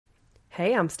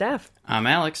Hey, I'm Steph. I'm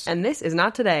Alex. And this is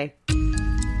Not Today.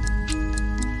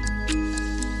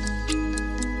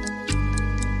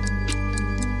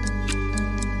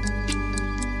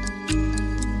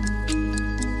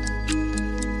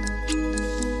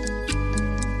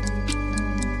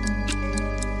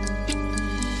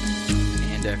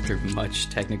 After much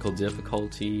technical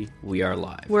difficulty, we are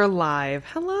live. We're live.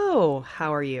 Hello.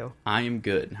 How are you? I am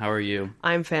good. How are you?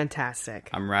 I'm fantastic.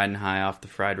 I'm riding high off the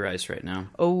fried rice right now.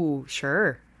 Oh,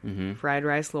 sure. Mm-hmm. Fried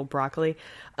rice, little broccoli.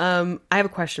 I have a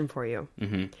question for you.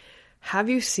 Mm-hmm. Have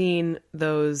you seen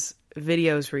those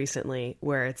videos recently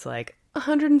where it's like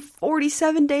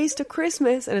 147 days to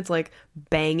Christmas and it's like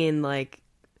banging like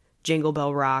Jingle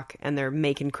Bell Rock and they're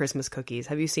making Christmas cookies?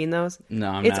 Have you seen those? No,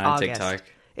 I'm It's not on August. TikTok.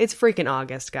 It's freaking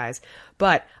August, guys.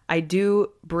 But I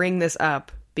do bring this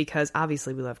up because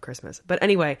obviously we love Christmas. But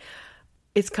anyway,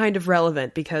 it's kind of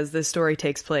relevant because this story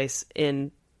takes place in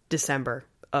December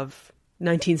of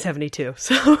 1972.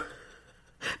 So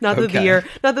not that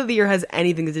the year has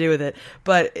anything to do with it,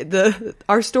 but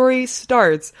our story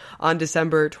starts on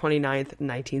December 29th,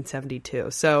 1972.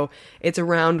 So it's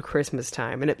around Christmas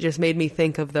time, and it just made me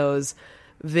think of those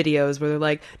videos where they're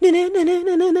like, na na na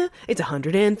na na na, it's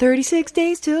 136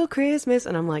 days till Christmas,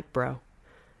 and I'm like, bro,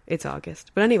 it's August.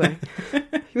 But anyway,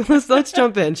 let's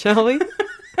jump in, shall we?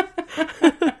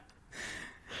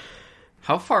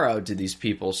 How far out did these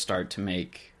people start to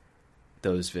make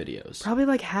those videos? Probably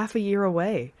like half a year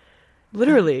away.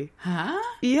 Literally. Huh?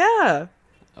 Yeah.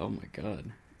 Oh my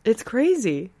god. It's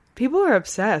crazy. People are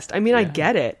obsessed. I mean, I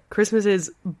get it. Christmas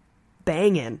is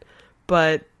banging,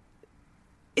 but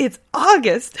it's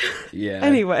August. Yeah.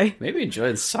 Anyway. Maybe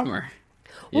enjoy the summer.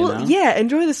 Well, yeah,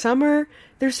 enjoy the summer.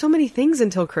 There's so many things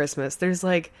until Christmas. There's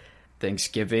like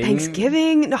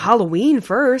Thanksgiving, no, Halloween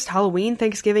first. Halloween,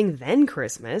 Thanksgiving, then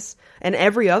Christmas. And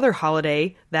every other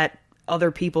holiday that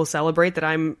other people celebrate that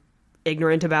I'm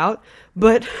ignorant about.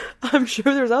 But I'm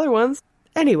sure there's other ones.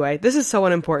 Anyway, this is so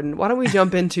unimportant. Why don't we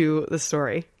jump into the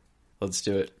story? Let's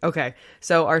do it. Okay,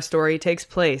 so our story takes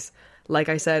place, like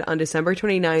I said, on December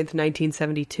 29th,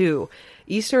 1972.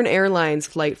 Eastern Airlines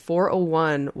Flight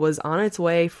 401 was on its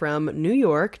way from New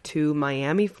York to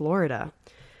Miami, Florida.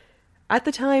 At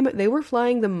the time, they were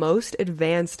flying the most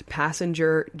advanced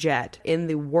passenger jet in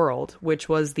the world, which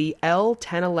was the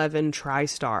L-1011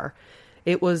 TriStar.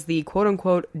 It was the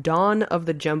quote-unquote dawn of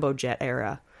the jumbo jet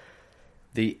era.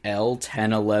 The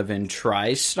L-1011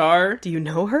 TriStar? Do you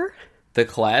know her? The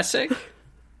classic?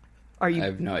 Are you? I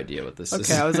have no idea what this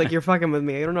is. Okay, I was like, you're fucking with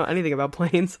me. I don't know anything about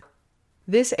planes.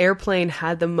 This airplane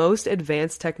had the most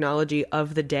advanced technology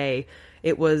of the day.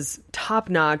 It was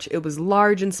top-notch, it was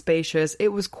large and spacious, it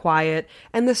was quiet,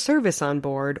 and the service on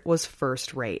board was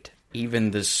first-rate.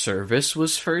 Even the service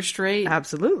was first-rate?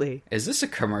 Absolutely. Is this a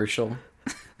commercial?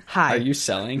 Hi. Are you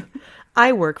selling?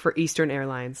 I work for Eastern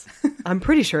Airlines. I'm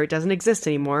pretty sure it doesn't exist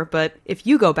anymore, but if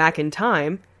you go back in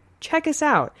time, check us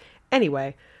out.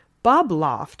 Anyway, Bob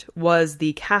Loft was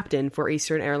the captain for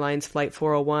Eastern Airlines Flight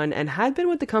 401 and had been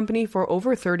with the company for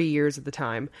over 30 years at the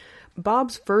time.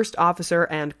 Bob's first officer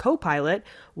and co-pilot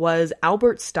was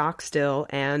Albert Stockstill,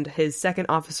 and his second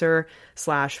officer /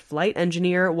 flight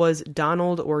engineer was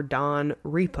Donald or Don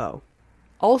Repo.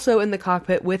 Also in the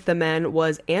cockpit with the men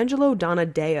was Angelo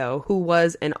Donadeo, who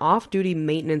was an off-duty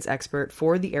maintenance expert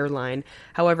for the airline.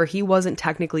 However, he wasn't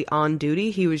technically on duty.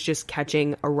 He was just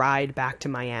catching a ride back to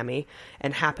Miami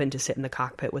and happened to sit in the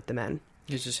cockpit with the men.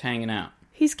 He's just hanging out.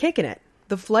 He's kicking it.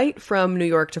 The flight from New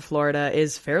York to Florida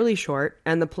is fairly short,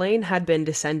 and the plane had been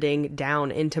descending down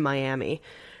into Miami.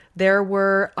 There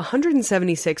were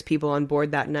 176 people on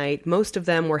board that night. Most of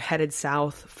them were headed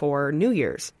south for New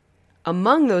Year's.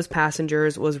 Among those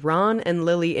passengers was Ron and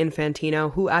Lily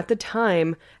Infantino, who at the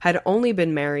time had only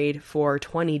been married for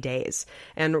 20 days.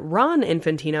 And Ron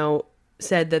Infantino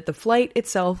said that the flight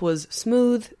itself was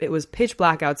smooth. It was pitch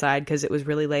black outside because it was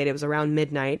really late. It was around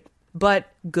midnight. But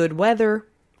good weather,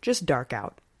 just dark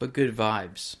out. But good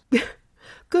vibes.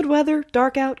 Good weather,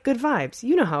 dark out, good vibes.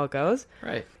 You know how it goes.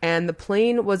 Right. And the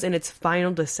plane was in its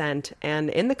final descent, and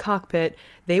in the cockpit,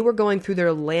 they were going through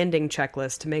their landing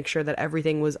checklist to make sure that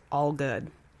everything was all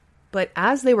good. But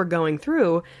as they were going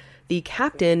through, the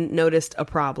captain noticed a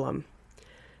problem.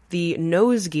 The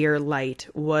nose gear light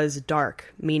was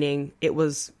dark, meaning it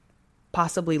was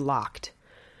possibly locked.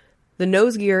 The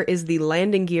nose gear is the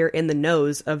landing gear in the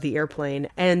nose of the airplane,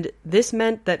 and this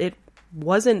meant that it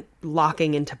wasn't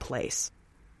locking into place.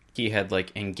 He had,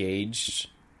 engaged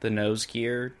the nose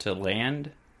gear to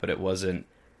land, but it wasn't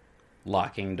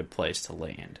locking into place to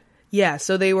land. Yeah,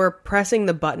 so they were pressing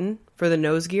the button for the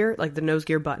nose gear, like the nose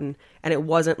gear button, and it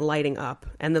wasn't lighting up.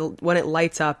 And when it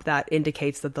lights up, that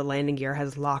indicates that the landing gear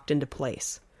has locked into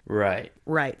place. Right.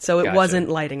 Right, so it wasn't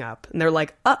lighting up. And they're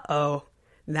like, uh-oh,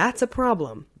 that's a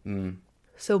problem.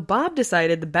 So Bob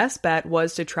decided the best bet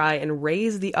was to try and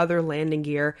raise the other landing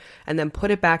gear and then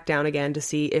put it back down again to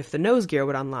see if the nose gear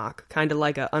would unlock. Kind of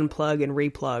like a unplug and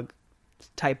replug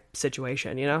type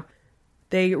situation, you know?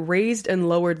 They raised and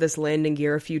lowered this landing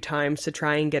gear a few times to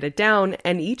try and get it down,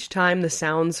 and each time the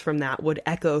sounds from that would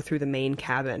echo through the main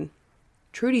cabin.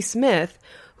 Trudy Smith,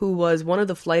 who was one of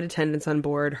the flight attendants on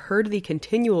board, heard the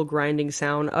continual grinding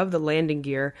sound of the landing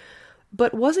gear,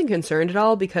 but wasn't concerned at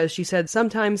all because she said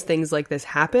sometimes things like this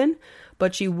happen,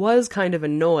 but she was kind of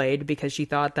annoyed because she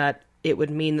thought that it would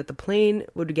mean that the plane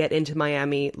would get into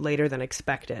Miami later than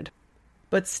expected.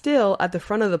 But still, at the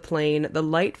front of the plane, the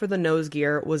light for the nose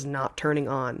gear was not turning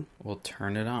on. Well,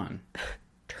 turn it on.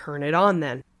 Turn it on,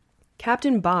 then.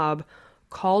 Captain Bob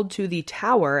called to the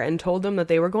tower and told them that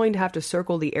they were going to have to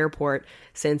circle the airport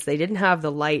since they didn't have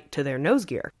the light to their nose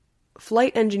gear.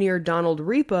 Flight engineer Donald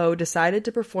Repo decided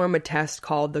to perform a test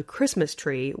called the Christmas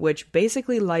tree, which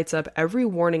basically lights up every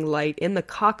warning light in the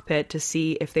cockpit to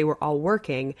see if they were all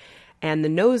working, and the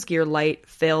nose gear light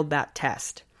failed that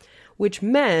test, which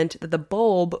meant that the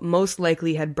bulb most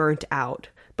likely had burnt out.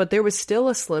 But there was still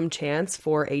a slim chance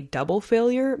for a double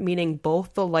failure, meaning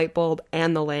both the light bulb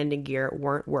and the landing gear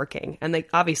weren't working. And they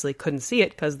obviously couldn't see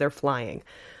it because they're flying.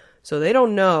 So they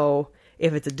don't know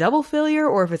if it's a double failure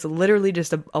or if it's literally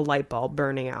just a light bulb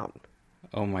burning out.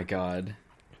 Oh my God.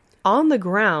 On the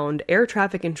ground, air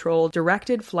traffic control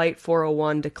directed Flight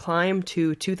 401 to climb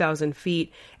to 2,000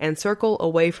 feet and circle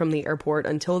away from the airport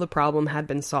until the problem had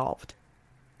been solved.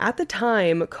 At the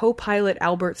time, co-pilot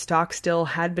Albert Stockstill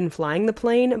had been flying the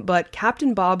plane, but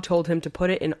Captain Bob told him to put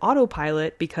it in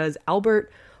autopilot because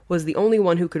Albert was the only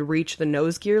one who could reach the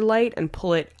nose gear light and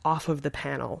pull it off of the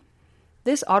panel.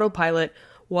 This autopilot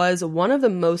was one of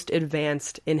the most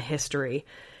advanced in history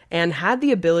and had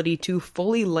the ability to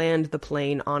fully land the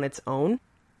plane on its own.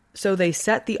 So they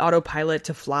set the autopilot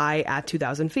to fly at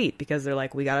 2,000 feet because they're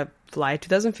like, we gotta fly at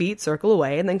 2,000 feet, circle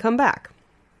away, and then come back.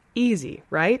 Easy,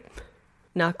 right?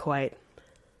 Not quite.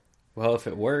 Well, if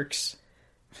it works.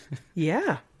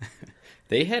 Yeah.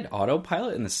 They had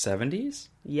autopilot in the 70s?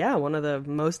 Yeah, one of the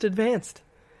most advanced.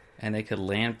 And they could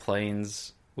land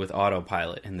planes with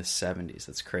autopilot in the 70s.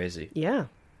 That's crazy. Yeah.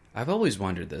 I've always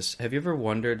wondered this. Have you ever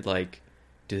wondered, like,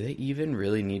 do they even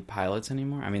really need pilots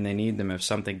anymore? I mean, they need them if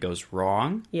something goes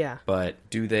wrong. Yeah. But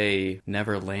do they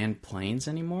never land planes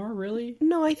anymore, really?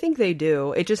 No, I think they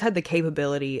do. It just had the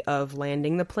capability of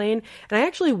landing the plane. And I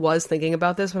actually was thinking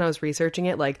about this when I was researching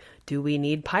it, like, do we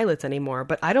need pilots anymore?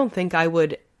 But I don't think I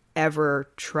would ever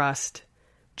trust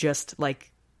just,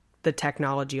 like, the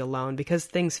technology alone because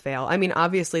things fail. I mean,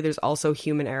 obviously there's also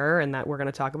human error and that we're going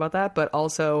to talk about that, but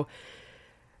also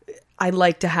I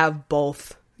like to have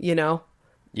both, you know?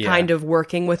 Yeah. Kind of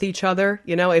working with each other.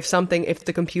 You know, if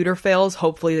the computer fails,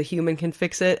 hopefully the human can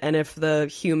fix it. And if the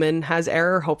human has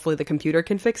error, hopefully the computer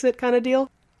can fix it kind of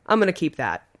deal. I'm going to keep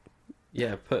that.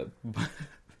 Yeah,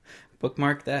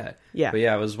 bookmark that. Yeah. But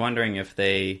yeah, I was wondering if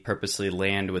they purposely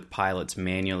land with pilots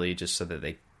manually just so that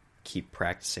they keep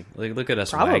practicing. Like, look at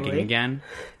us wagging again.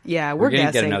 Yeah, we're going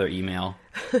to guessing. get another email.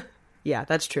 Yeah,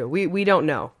 that's true. We don't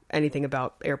know anything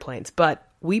about airplanes, but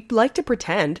we like to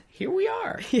pretend. Here we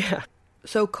are. Yeah.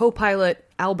 So co-pilot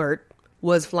Albert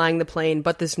was flying the plane,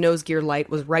 but this nose gear light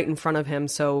was right in front of him,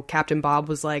 so Captain Bob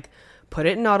was like, put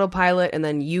it in autopilot, and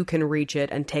then you can reach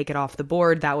it and take it off the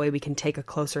board. That way we can take a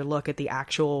closer look at the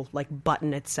actual, like,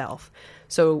 button itself.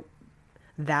 So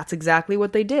that's exactly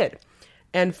what they did.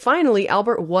 And finally,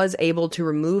 Albert was able to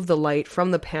remove the light from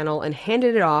the panel and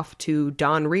handed it off to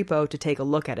Don Repo to take a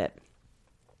look at it.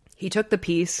 He took the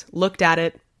piece, looked at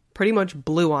it, pretty much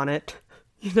blew on it.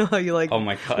 You know how you, like, oh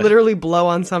my God, literally blow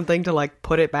on something to, like,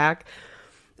 put it back?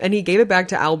 And he gave it back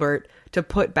to Albert to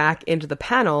put back into the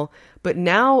panel, but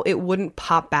now it wouldn't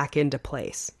pop back into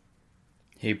place.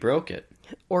 He broke it.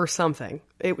 Or something.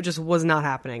 It just was not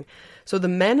happening. So the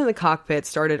men in the cockpit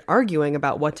started arguing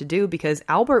about what to do because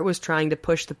Albert was trying to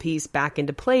push the piece back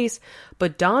into place,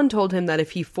 but Don told him that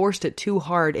if he forced it too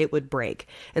hard, it would break.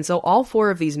 And so all four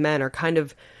of these men are kind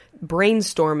of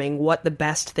brainstorming what the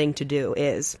best thing to do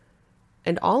is.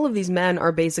 And all of these men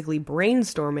are basically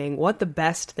brainstorming what the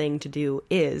best thing to do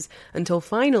is, until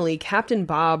finally Captain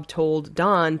Bob told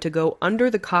Don to go under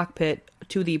the cockpit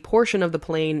to the portion of the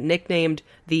plane nicknamed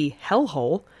the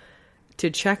Hellhole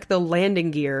to check the landing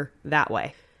gear that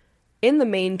way. In the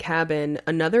main cabin,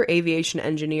 another aviation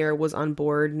engineer was on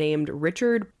board named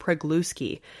Richard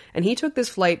Pregluski, and he took this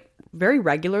flight very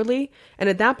regularly. And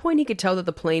at that point, he could tell that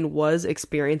the plane was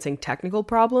experiencing technical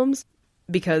problems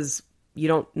because you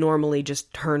don't normally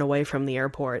just turn away from the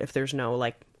airport if there's no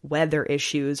like weather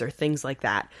issues or things like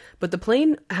that. But the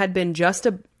plane had been just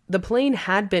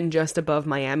above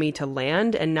Miami to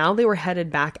land, and now they were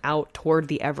headed back out toward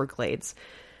the Everglades.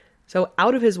 So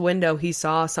out of his window, he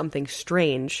saw something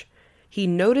strange. He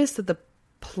noticed that the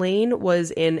plane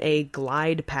was in a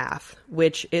glide path,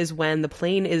 which is when the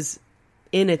plane is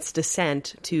in its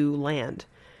descent to land.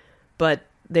 But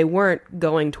they weren't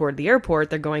going toward the airport,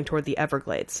 they're going toward the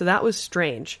Everglades. So that was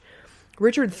strange.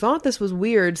 Richard thought this was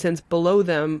weird since below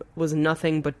them was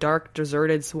nothing but dark,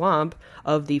 deserted swamp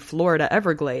of the Florida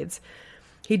Everglades.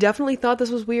 He definitely thought this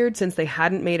was weird since they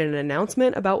hadn't made an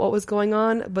announcement about what was going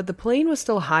on, but the plane was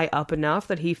still high up enough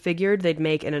that he figured they'd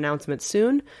make an announcement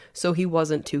soon, so he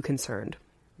wasn't too concerned.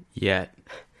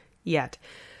 Yet.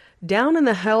 Down in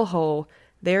the hellhole,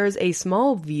 there's a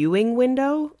small viewing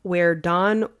window where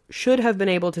Don should have been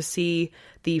able to see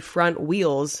the front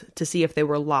wheels to see if they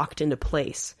were locked into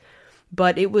place.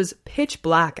 But it was pitch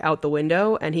black out the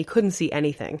window and he couldn't see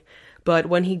anything. But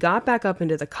when he got back up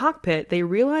into the cockpit, they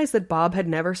realized that Bob had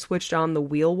never switched on the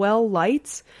wheel well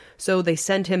lights, so they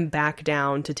sent him back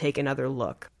down to take another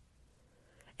look.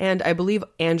 And I believe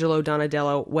Angelo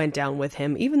Donadello went down with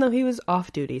him, even though he was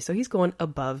off duty, so he's going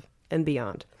above and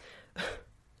beyond.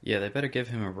 Yeah, they better give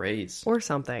him a raise. Or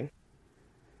something.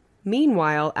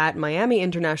 Meanwhile, at Miami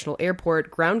International Airport,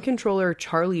 ground controller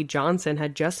Charlie Johnson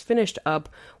had just finished up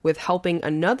with helping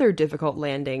another difficult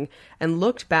landing and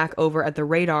looked back over at the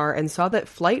radar and saw that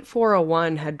Flight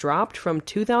 401 had dropped from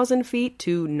 2,000 feet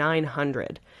to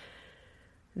 900.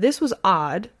 This was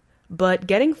odd, but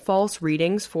getting false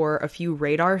readings for a few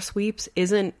radar sweeps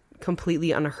isn't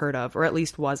completely unheard of, or at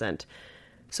least wasn't.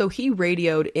 So he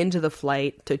radioed into the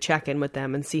flight to check in with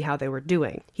them and see how they were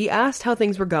doing. He asked how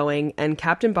things were going, and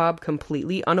Captain Bob,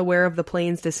 completely unaware of the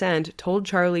plane's descent, told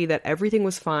Charlie that everything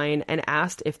was fine and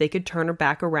asked if they could turn her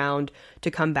back around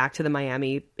to come back to the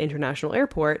Miami International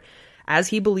Airport, as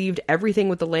he believed everything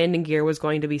with the landing gear was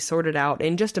going to be sorted out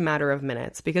in just a matter of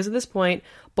minutes. Because at this point,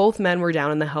 both men were down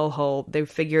in the hellhole. They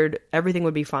figured everything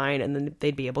would be fine and then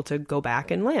they'd be able to go back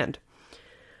and land.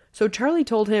 So Charlie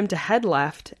told him to head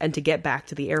left and to get back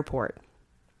to the airport.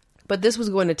 But this was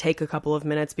going to take a couple of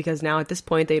minutes because now at this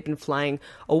point they'd been flying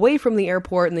away from the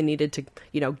airport and they needed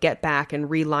to, get back and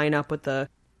reline up with the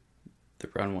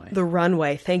runway. The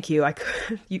runway. Thank you.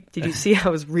 Did you see? I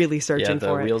was really searching for it.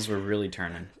 Yeah, the wheels were really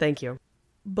turning. Thank you.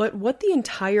 But what the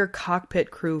entire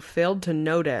cockpit crew failed to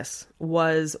notice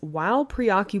was, while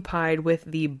preoccupied with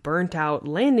the burnt-out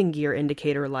landing gear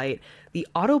indicator light, the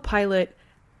autopilot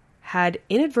had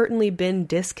inadvertently been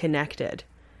disconnected,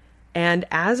 and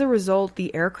as a result,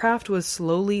 the aircraft was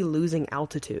slowly losing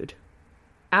altitude.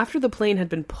 After the plane had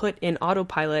been put in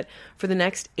autopilot for the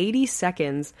next 80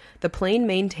 seconds, the plane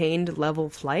maintained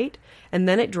level flight, and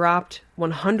then it dropped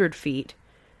 100 feet,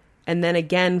 and then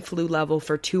again flew level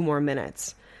for 2 more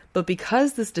minutes. But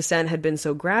because this descent had been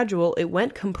so gradual, it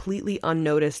went completely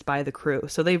unnoticed by the crew,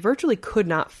 so they virtually could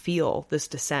not feel this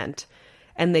descent.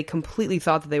 And they completely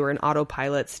thought that they were in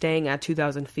autopilot, staying at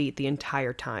 2,000 feet the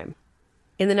entire time.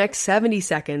 In the next 70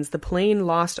 seconds, the plane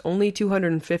lost only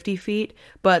 250 feet,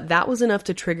 but that was enough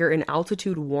to trigger an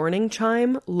altitude warning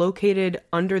chime located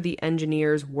under the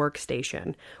engineer's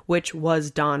workstation, which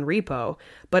was Don Repo.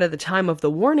 But at the time of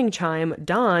the warning chime,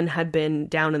 Don had been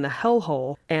down in the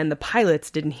hellhole, and the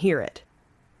pilots didn't hear it.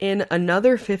 In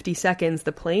another 50 seconds,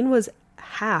 the plane was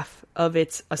half of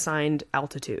its assigned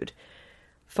altitude.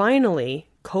 Finally,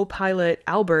 co-pilot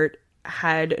Albert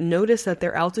had noticed that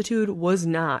their altitude was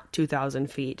not 2,000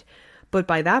 feet, but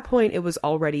by that point it was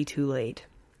already too late.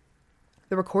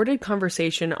 The recorded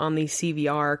conversation on the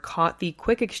CVR caught the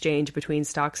quick exchange between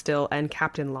Stockstill and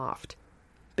Captain Loft.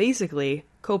 Basically,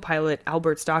 co-pilot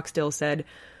Albert Stockstill said,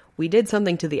 "We did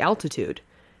something to the altitude."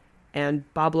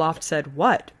 And Bob Loft said,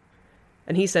 "What?"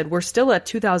 And he said, "We're still at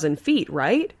 2,000 feet,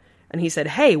 right?" And he said,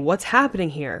 "Hey, what's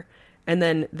happening here?" And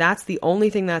then that's the only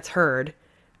thing that's heard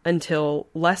until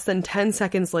less than 10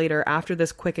 seconds later, after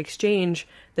this quick exchange,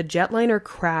 the jetliner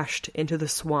crashed into the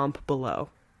swamp below.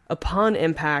 Upon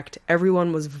impact,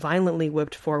 everyone was violently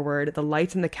whipped forward, the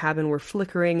lights in the cabin were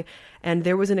flickering, and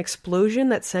there was an explosion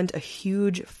that sent a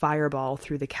huge fireball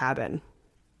through the cabin.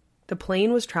 The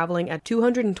plane was traveling at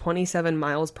 227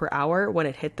 miles per hour when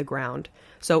it hit the ground,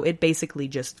 so it basically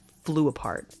just flew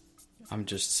apart. I'm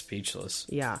just speechless.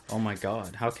 Yeah. Oh my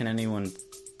god, how can anyone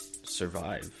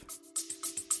survive?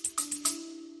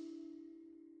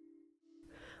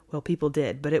 Well, people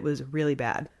did, but it was really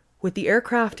bad. With the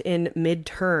aircraft in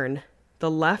mid-turn,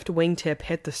 The left wingtip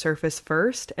hit the surface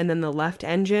first, and then the left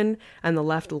engine and the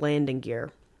left landing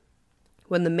gear.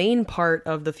 When the main part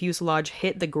of the fuselage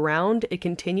hit the ground, it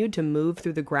continued to move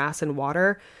through the grass and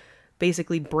water,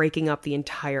 basically breaking up the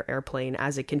entire airplane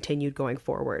as it continued going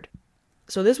forward.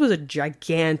 So this was a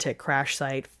gigantic crash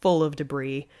site full of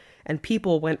debris, and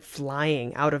people went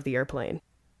flying out of the airplane.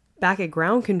 Back at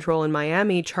ground control in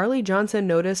Miami, Charlie Johnson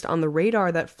noticed on the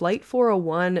radar that Flight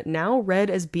 401 now read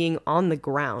as being on the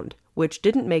ground, which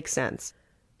didn't make sense.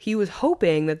 He was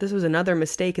hoping that this was another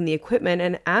mistake in the equipment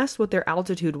and asked what their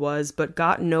altitude was, but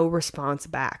got no response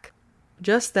back.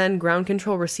 Just then, ground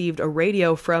control received a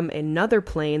radio from another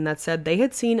plane that said they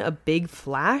had seen a big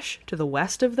flash to the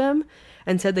west of them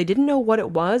and said they didn't know what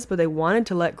it was, but they wanted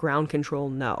to let ground control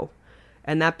know.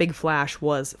 And that big flash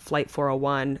was Flight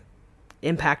 401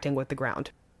 impacting with the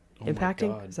ground. Oh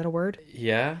impacting? Is that a word?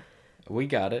 Yeah, we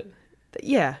got it.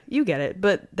 Yeah, you get it.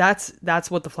 But that's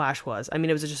what the flash was. I mean,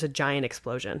 it was just a giant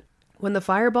explosion. When the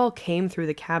fireball came through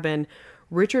the cabin,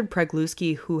 Richard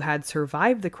Pregluski, who had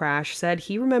survived the crash, said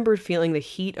he remembered feeling the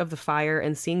heat of the fire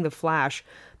and seeing the flash,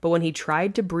 but when he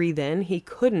tried to breathe in, he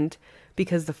couldn't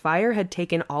because the fire had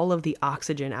taken all of the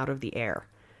oxygen out of the air.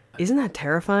 Isn't that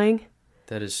terrifying?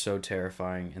 That is so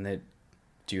terrifying. And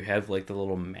do you have like the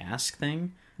little mask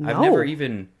thing? No. I've never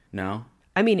even... No?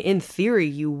 I mean, in theory,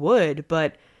 you would,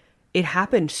 but it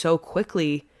happened so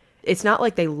quickly. It's not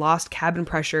like they lost cabin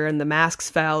pressure and the masks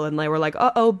fell and they were like,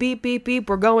 uh-oh, beep, beep, beep,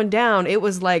 we're going down. It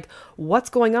was like, what's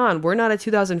going on? We're not at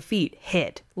 2,000 feet.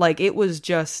 Hit. Like, it was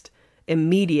just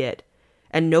immediate.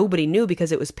 And nobody knew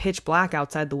because it was pitch black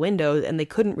outside the windows and they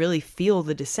couldn't really feel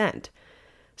the descent.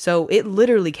 So it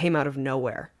literally came out of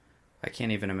nowhere. I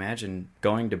can't even imagine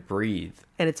going to breathe.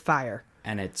 And it's fire.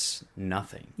 And it's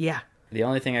nothing. Yeah. The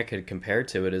only thing I could compare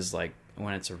to it is like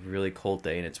when it's a really cold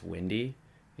day and it's windy,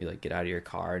 you like get out of your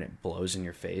car and it blows in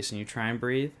your face and you try and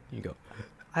breathe. And you go...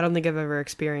 I don't think I've ever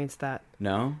experienced that.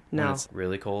 No? No. When it's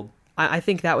really cold? I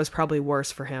think that was probably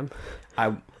worse for him.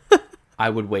 I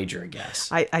would wager a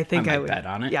guess. I think I would bet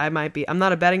on it. Yeah, I might be. I'm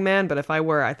not a betting man, but if I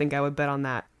were, I think I would bet on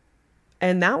that.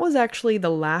 And that was actually the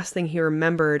last thing he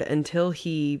remembered until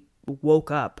he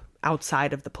woke up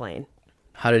outside of the plane.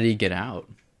 How did he get out?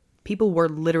 People were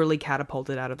literally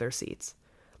catapulted out of their seats.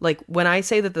 Like, when I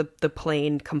say that the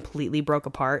plane completely broke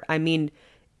apart, I mean,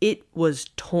 it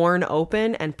was torn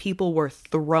open and people were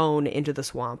thrown into the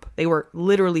swamp. They were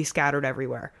literally scattered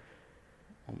everywhere.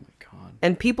 Oh my God.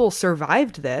 And people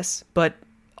survived this, but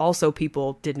also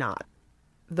people did not.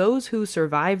 Those who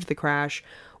survived the crash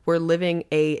were living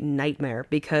a nightmare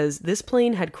because this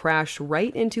plane had crashed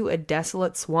right into a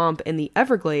desolate swamp in the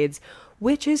Everglades,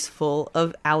 which is full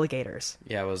of alligators.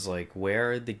 Yeah, I was like,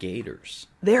 where are the gators?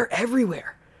 They're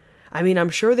everywhere. I mean, I'm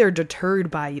sure they're deterred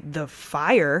by the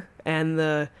fire and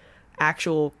the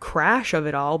actual crash of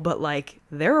it all, but like,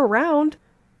 they're around.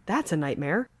 That's a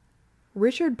nightmare.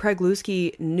 Richard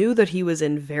Pregluski knew that he was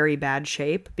in very bad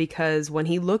shape because when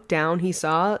he looked down, he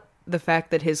saw the fact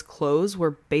that his clothes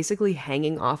were basically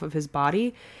hanging off of his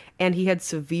body and he had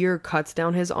severe cuts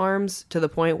down his arms to the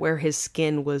point where his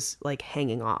skin was like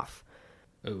hanging off.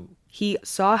 Oh. He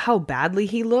saw how badly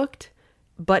he looked,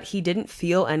 but he didn't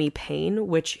feel any pain,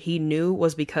 which he knew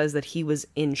was because that he was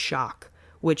in shock,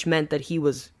 which meant that he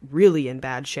was really in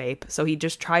bad shape. So he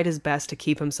just tried his best to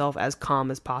keep himself as calm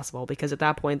as possible because at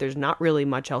that point there's not really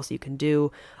much else you can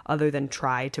do other than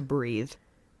try to breathe.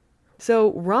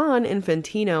 So Ron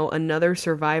Infantino, another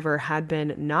survivor, had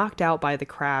been knocked out by the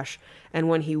crash, and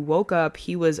when he woke up,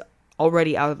 he was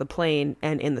already out of the plane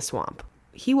and in the swamp.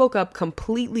 He woke up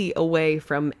completely away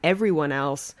from everyone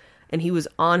else, and he was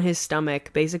on his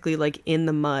stomach, basically like in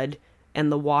the mud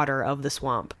and the water of the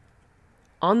swamp.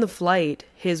 On the flight,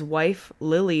 his wife,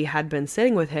 Lily, had been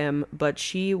sitting with him, but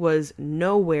she was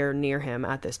nowhere near him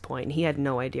at this point. He had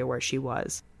no idea where she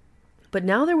was. But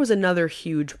now there was another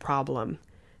huge problem.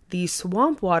 The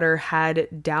swamp water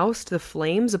had doused the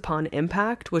flames upon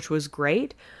impact, which was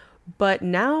great, but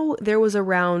now there was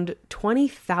around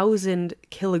 20,000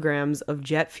 kilograms of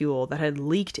jet fuel that had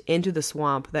leaked into the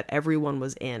swamp that everyone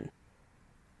was in,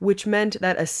 which meant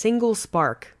that a single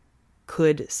spark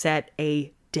could set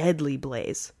a deadly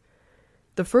blaze.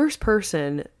 The first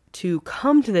person to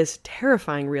come to this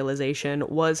terrifying realization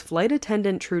was flight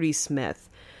attendant Trudy Smith.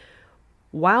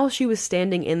 While she was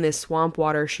standing in this swamp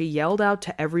water, she yelled out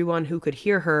to everyone who could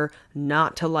hear her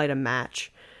not to light a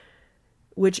match,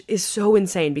 which is so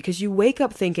insane because you wake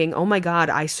up thinking, oh my God,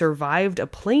 I survived a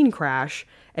plane crash,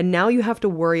 and now you have to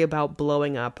worry about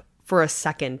blowing up for a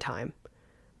second time.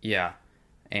 Yeah,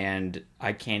 and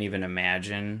I can't even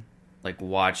imagine like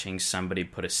watching somebody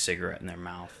put a cigarette in their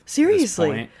mouth.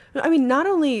 Seriously. I mean, not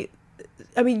only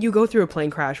I mean, you go through a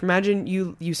plane crash. Imagine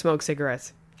you smoke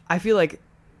cigarettes. I feel like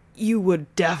you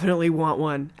would definitely want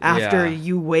one after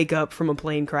you wake up from a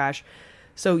plane crash.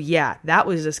 So yeah, that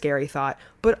was a scary thought.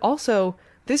 But also,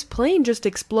 this plane just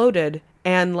exploded,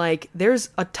 and like there's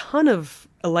a ton of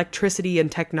electricity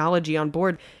and technology on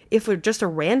board. If just a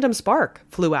random spark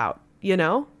flew out,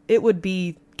 it would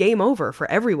be game over for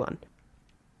everyone.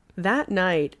 That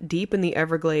night, deep in the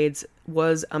Everglades,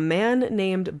 was a man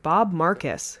named Bob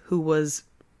Marcus who was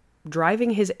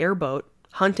driving his airboat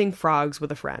hunting frogs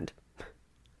with a friend.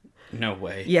 No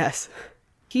way. Yes.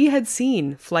 He had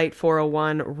seen Flight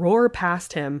 401 roar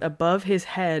past him above his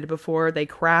head before they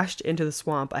crashed into the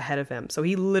swamp ahead of him. So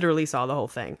he literally saw the whole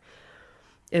thing.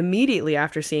 Immediately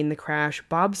after seeing the crash,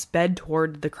 Bob sped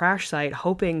toward the crash site,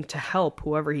 hoping to help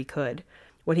whoever he could.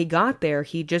 When he got there,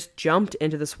 he just jumped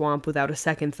into the swamp without a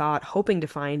second thought, hoping to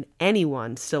find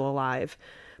anyone still alive.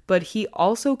 But he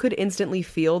also could instantly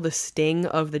feel the sting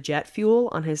of the jet fuel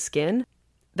on his skin.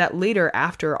 That later,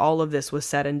 after all of this was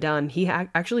said and done, he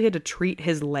actually had to treat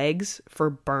his legs for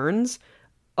burns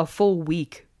a full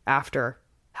week after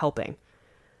helping.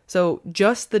 So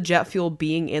just the jet fuel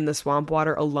being in the swamp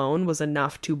water alone was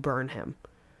enough to burn him.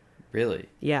 Really?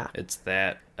 Yeah. It's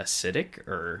that acidic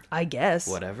or... I guess.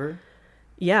 Whatever?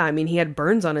 Yeah, I mean, he had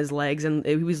burns on his legs, and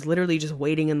he was literally just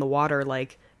waiting in the water,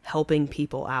 like, helping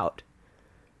people out.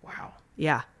 Wow.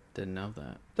 Yeah. Didn't know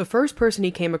that. The first person he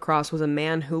came across was a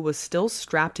man who was still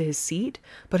strapped to his seat,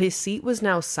 but his seat was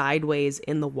now sideways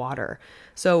in the water.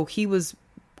 So he was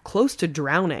close to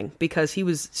drowning because he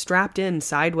was strapped in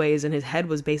sideways and his head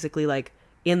was basically, like,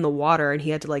 in the water, and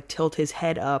he had to, like, tilt his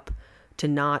head up to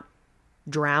not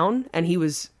drown. And he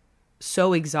was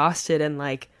so exhausted and,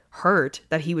 like, hurt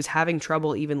that he was having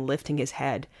trouble even lifting his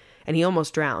head, and he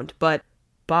almost drowned. But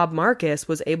Bob Marcus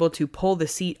was able to pull the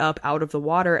seat up out of the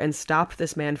water and stopped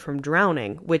this man from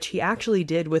drowning, which he actually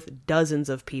did with dozens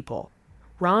of people.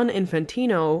 Ron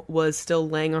Infantino was still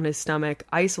laying on his stomach,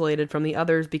 isolated from the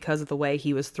others because of the way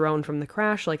he was thrown from the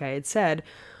crash, like I had said,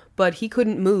 but he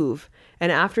couldn't move,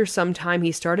 and after some time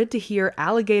he started to hear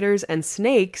alligators and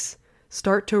snakes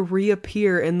start to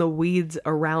reappear in the weeds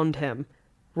around him.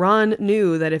 Ron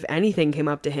knew that if anything came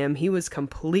up to him, he was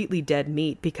completely dead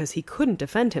meat because he couldn't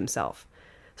defend himself.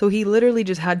 So he literally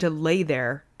just had to lay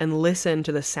there and listen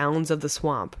to the sounds of the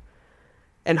swamp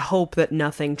and hope that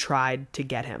nothing tried to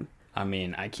get him. I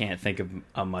mean, I can't think of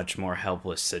a much more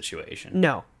helpless situation.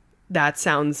 No, that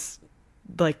sounds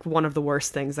like one of the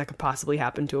worst things that could possibly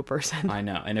happen to a person. I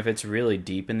know. And if it's really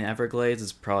deep in the Everglades,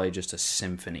 it's probably just a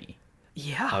symphony.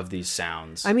 Yeah. Of these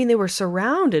sounds. I mean, they were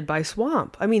surrounded by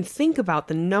swamp. I mean, think about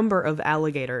the number of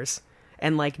alligators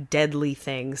and like deadly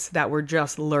things that were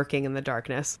just lurking in the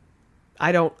darkness.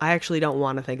 I actually don't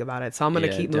want to think about it, so I'm going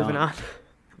to keep moving on.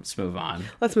 Let's move on.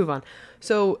 Let's move on.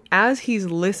 So as he's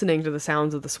listening to the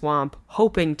sounds of the swamp,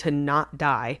 hoping to not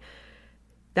die,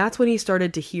 that's when he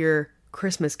started to hear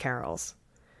Christmas carols.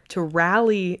 To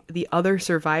rally the other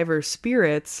survivors'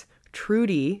 spirits,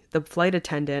 Trudy, the flight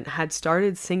attendant, had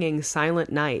started singing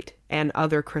Silent Night and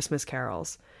other Christmas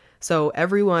carols. So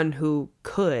everyone who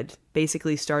could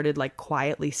basically started like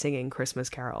quietly singing Christmas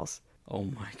carols. Oh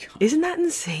my God. Isn't that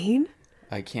insane?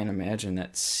 I can't imagine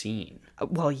that scene.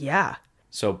 Well, yeah.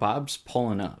 So Bob's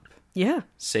pulling up. Yeah.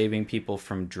 Saving people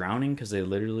from drowning because they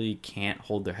literally can't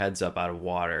hold their heads up out of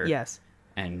water. Yes.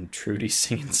 And Trudy's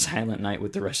singing Silent Night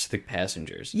with the rest of the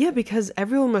passengers. Yeah, because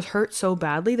everyone was hurt so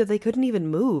badly that they couldn't even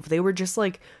move. They were just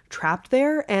like trapped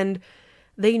there, and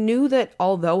they knew that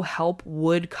although help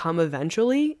would come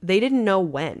eventually, they didn't know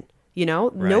when. You know,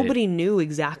 Right. Nobody knew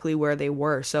exactly where they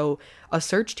were. So a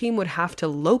search team would have to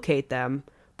locate them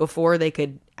before they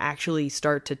could actually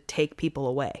start to take people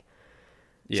away.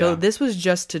 Yeah. So this was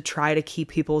just to try to keep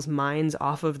people's minds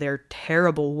off of their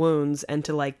terrible wounds and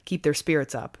to like keep their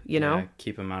spirits up, you know? Yeah,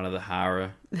 keep them out of the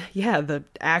horror. Yeah, the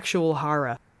actual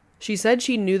horror. She said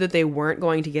she knew that they weren't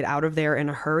going to get out of there in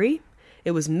a hurry.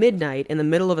 It was midnight in the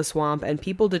middle of a swamp and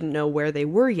people didn't know where they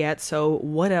were yet, so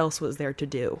what else was there to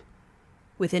do?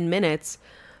 Within minutes,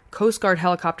 Coast Guard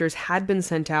helicopters had been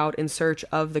sent out in search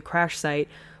of the crash site,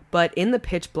 but in the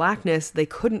pitch blackness, they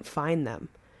couldn't find them.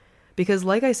 Because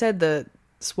like I said, the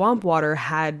swamp water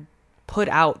had put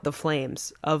out the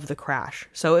flames of the crash,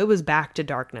 so it was back to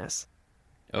darkness.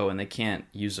 Oh, and they can't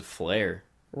use a flare.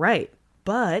 Right,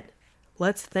 but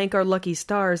let's thank our lucky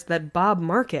stars that Bob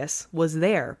Marcus was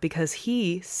there because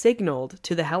he signaled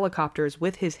to the helicopters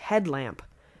with his headlamp.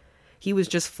 He was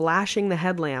just flashing the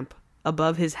headlamp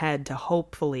above his head to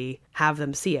hopefully have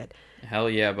them see it. Hell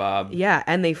yeah, Bob. Yeah,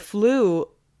 and they flew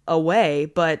away,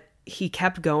 but he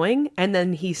kept going, and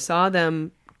then he saw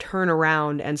them turn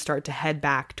around and start to head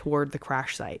back toward the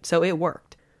crash site. So it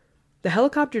worked. The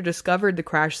helicopter discovered the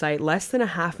crash site less than a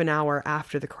half an hour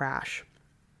after the crash.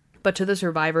 But to the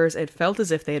survivors, it felt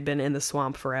as if they had been in the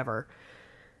swamp forever.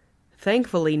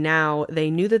 Thankfully, now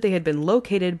they knew that they had been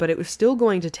located, but it was still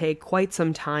going to take quite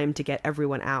some time to get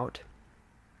everyone out.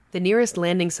 The nearest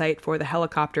landing site for the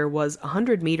helicopter was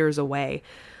 100 meters away,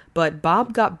 but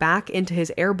Bob got back into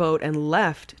his airboat and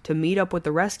left to meet up with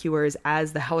the rescuers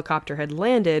as the helicopter had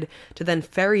landed to then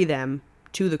ferry them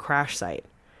to the crash site.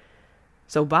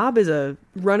 So Bob is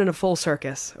running a full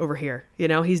circus over here. You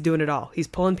know, he's doing it all. He's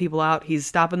pulling people out, he's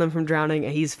stopping them from drowning,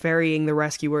 and he's ferrying the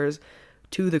rescuers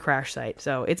to the crash site.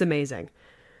 So it's amazing.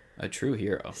 A true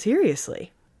hero.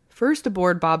 Seriously. First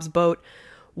aboard Bob's boat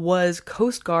was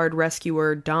Coast Guard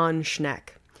rescuer Don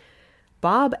Schneck.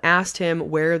 Bob asked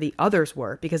him where the others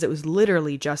were because it was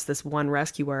literally just this one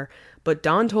rescuer, but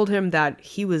Don told him that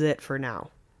he was it for now.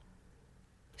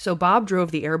 So Bob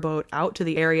drove the airboat out to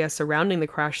the area surrounding the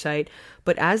crash site,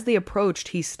 but as they approached,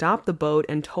 he stopped the boat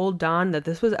and told Don that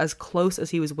this was as close as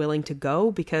he was willing to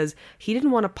go because he didn't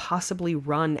want to possibly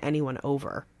run anyone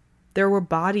over. There were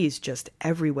bodies just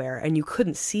everywhere and you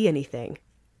couldn't see anything.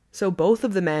 So both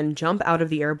of the men jump out of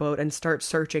the airboat and start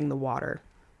searching the water.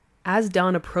 As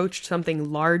Don approached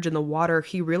something large in the water,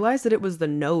 he realized that it was the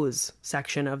nose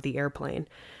section of the airplane.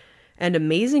 And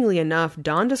amazingly enough,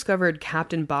 Don discovered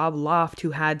Captain Bob Loft,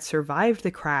 who had survived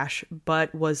the crash,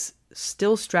 but was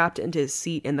still strapped into his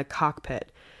seat in the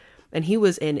cockpit. And he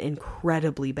was in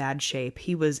incredibly bad shape.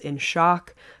 He was in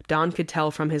shock. Don could tell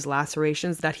from his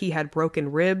lacerations that he had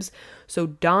broken ribs. So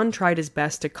Don tried his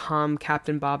best to calm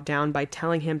Captain Bob down by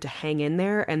telling him to hang in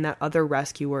there and that other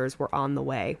rescuers were on the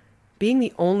way. Being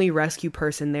the only rescue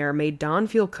person there made Don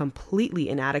feel completely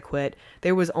inadequate.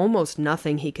 There was almost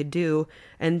nothing he could do,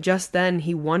 and just then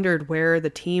he wondered where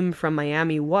the team from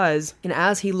Miami was, and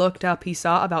as he looked up, he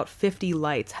saw about 50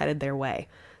 lights headed their way.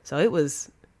 So it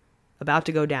was about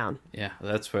to go down. Yeah,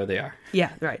 that's where they are.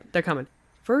 Yeah, right. They're coming.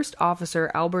 First Officer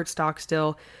Albert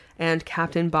Stockstill and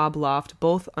Captain Bob Loft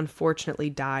both unfortunately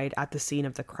died at the scene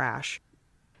of the crash.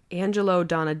 Angelo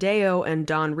Donadeo and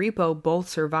Don Repo both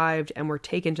survived and were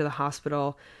taken to the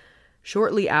hospital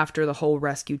shortly after the whole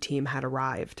rescue team had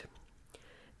arrived.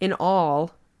 In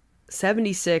all,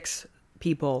 76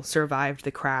 people survived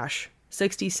the crash,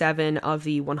 67 of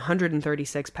the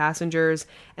 136 passengers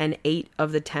and 8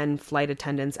 of the 10 flight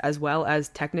attendants, as well as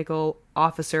technical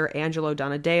officer Angelo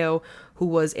Donadeo, who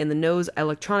was in the nose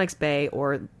electronics bay,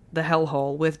 or the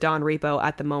hellhole, with Don Repo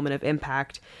at the moment of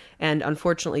impact. And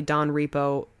unfortunately, Don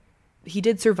Repo, he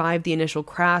did survive the initial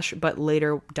crash, but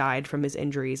later died from his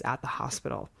injuries at the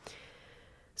hospital.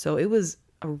 So it was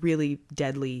a really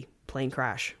deadly plane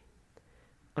crash,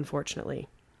 unfortunately.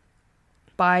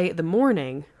 By the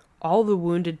morning, all the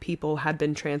wounded people had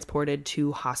been transported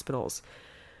to hospitals.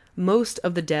 Most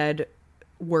of the dead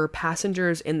were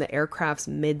passengers in the aircraft's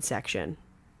midsection.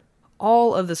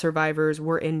 All of the survivors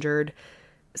were injured.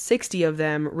 60 of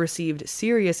them received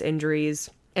serious injuries,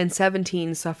 and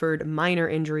 17 suffered minor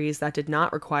injuries that did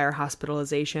not require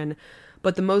hospitalization,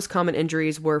 but the most common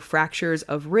injuries were fractures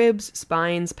of ribs,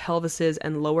 spines, pelvises,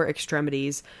 and lower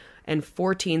extremities, and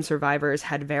 14 survivors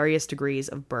had various degrees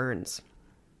of burns.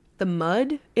 The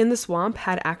mud in the swamp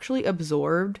had actually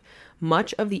absorbed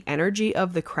much of the energy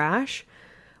of the crash,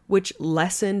 which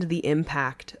lessened the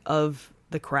impact of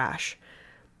the crash.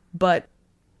 But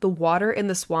the water in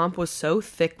the swamp was so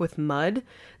thick with mud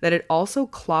that it also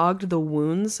clogged the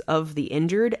wounds of the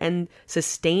injured and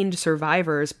sustained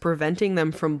survivors, preventing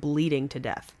them from bleeding to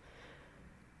death.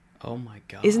 Oh my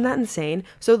God. Isn't that insane?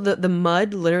 So the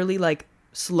mud literally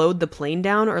slowed the plane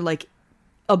down, or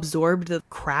absorbed the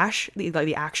crash,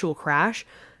 the actual crash,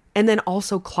 and then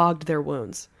also clogged their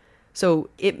wounds.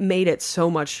 So it made it so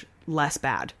much less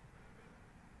bad.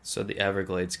 So the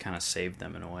Everglades kind of saved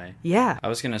them in a way. Yeah. I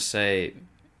was going to say,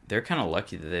 they're kind of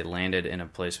lucky that they landed in a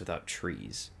place without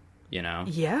trees, you know?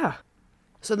 Yeah.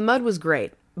 So the mud was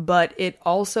great, but it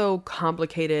also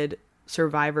complicated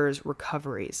survivors'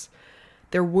 recoveries.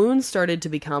 Their wounds started to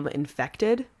become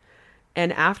infected,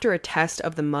 and after a test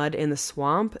of the mud in the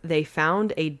swamp, they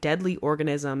found a deadly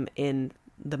organism in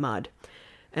the mud.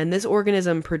 And this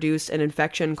organism produced an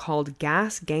infection called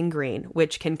gas gangrene,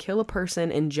 which can kill a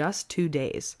person in just 2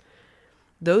 days.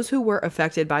 Those who were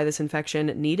affected by this infection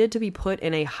needed to be put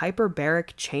in a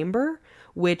hyperbaric chamber,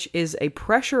 which is a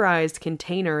pressurized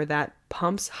container that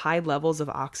pumps high levels of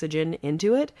oxygen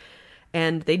into it.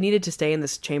 And they needed to stay in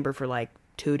this chamber for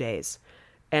 2 days.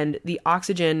 And the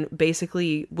oxygen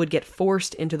basically would get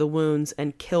forced into the wounds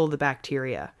and kill the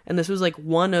bacteria. And this was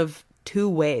one of 2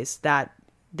 ways that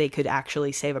they could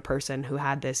actually save a person who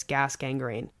had this gas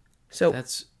gangrene. So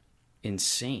that's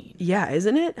insane. Yeah,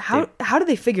 isn't it? How did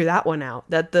they figure that one out?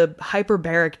 That the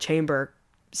hyperbaric chamber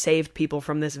saved people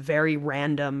from this very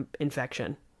random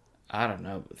infection? I don't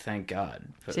know. Thank God.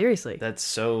 But seriously. That's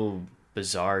so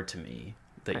bizarre to me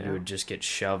that you would just get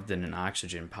shoved in an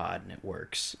oxygen pod and it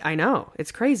works. I know.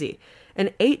 It's crazy.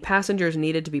 And 8 passengers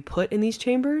needed to be put in these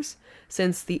chambers,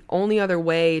 since the only other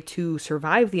way to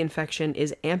survive the infection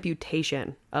is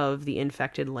amputation of the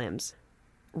infected limbs.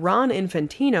 Ron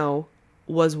Infantino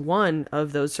was one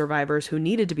of those survivors who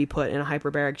needed to be put in a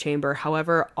hyperbaric chamber.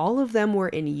 However, all of them were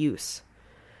in use.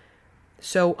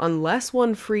 So unless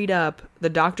one freed up, the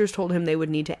doctors told him they would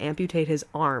need to amputate his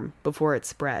arm before it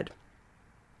spread.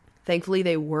 Thankfully,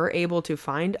 they were able to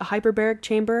find a hyperbaric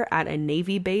chamber at a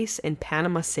Navy base in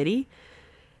Panama City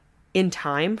in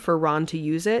time for Ron to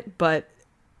use it, but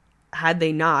had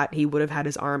they not, he would have had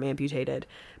his arm amputated.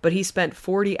 But he spent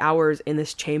 40 hours in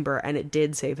this chamber, and it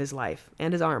did save his life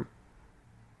and his arm.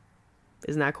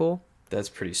 Isn't that cool? That's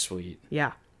pretty sweet.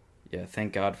 Yeah. Yeah,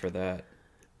 thank God for that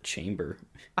chamber.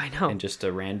 I know. And just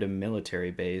a random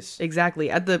military base.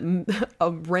 Exactly. At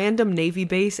a random Navy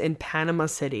base in Panama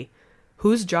City.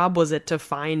 Whose job was it to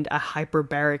find a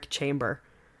hyperbaric chamber?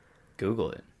 Google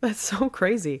it. That's so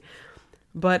crazy.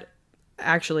 But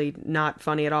actually not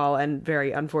funny at all, and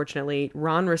very unfortunately,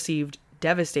 Ron received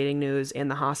devastating news in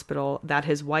the hospital that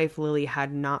his wife Lily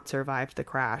had not survived the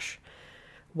crash.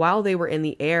 While they were in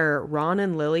the air, Ron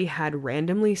and Lily had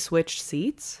randomly switched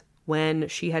seats when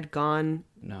she had gone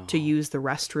to use the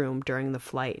restroom during the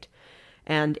flight.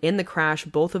 And in the crash,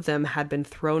 both of them had been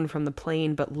thrown from the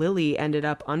plane, but Lily ended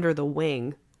up under the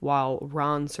wing while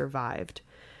Ron survived.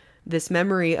 This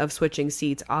memory of switching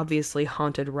seats obviously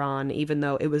haunted Ron, even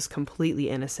though it was completely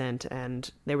innocent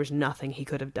and there was nothing he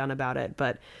could have done about it.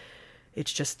 But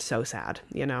it's just so sad,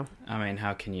 you know? I mean,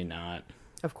 how can you not?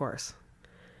 Of course.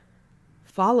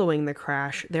 Following the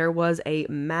crash, there was a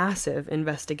massive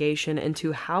investigation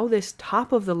into how this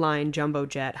top-of-the-line jumbo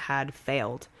jet had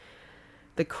failed.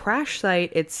 The crash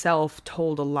site itself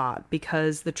told a lot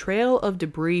because the trail of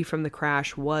debris from the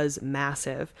crash was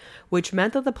massive, which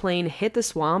meant that the plane hit the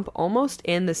swamp almost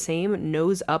in the same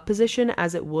nose-up position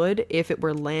as it would if it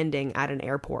were landing at an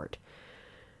airport,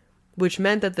 which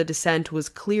meant that the descent was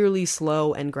clearly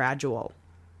slow and gradual.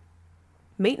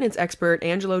 Maintenance expert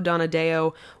Angelo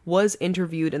Donadeo was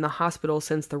interviewed in the hospital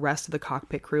since the rest of the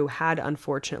cockpit crew had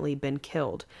unfortunately been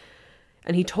killed.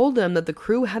 And he told them that the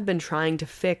crew had been trying to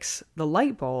fix the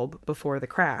light bulb before the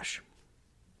crash.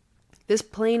 This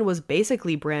plane was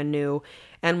basically brand new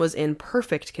and was in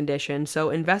perfect condition, so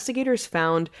investigators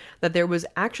found that there was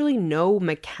actually no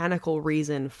mechanical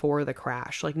reason for the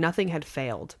crash, like nothing had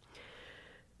failed.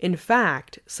 In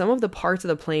fact, some of the parts of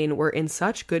the plane were in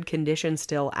such good condition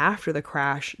still after the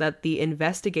crash that the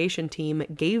investigation team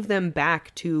gave them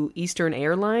back to Eastern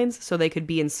Airlines so they could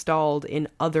be installed in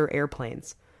other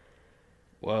airplanes.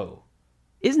 Whoa.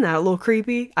 Isn't that a little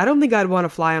creepy? I don't think I'd want to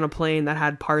fly on a plane that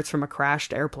had parts from a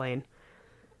crashed airplane.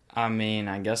 I mean,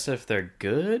 I guess if they're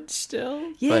good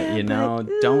still. Yeah, but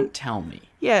don't tell me.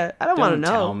 Yeah, I don't want to know.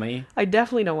 Don't tell me. I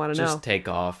definitely don't want to know. Just take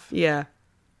off. Yeah.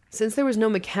 Since there was no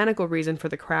mechanical reason for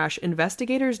the crash,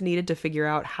 investigators needed to figure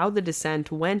out how the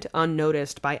descent went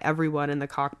unnoticed by everyone in the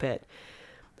cockpit.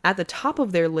 At the top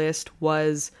of their list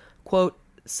was, quote,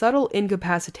 subtle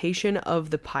incapacitation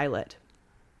of the pilot.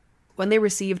 When they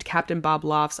received Captain Bob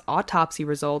Loft's autopsy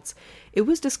results, it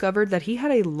was discovered that he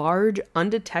had a large,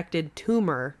 undetected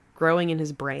tumor growing in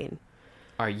his brain.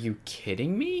 Are you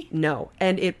kidding me? No,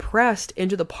 and it pressed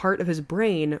into the part of his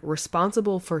brain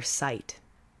responsible for sight.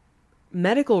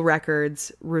 Medical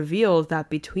records revealed that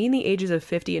between the ages of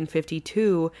 50 and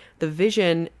 52, the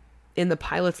vision in the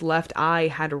pilot's left eye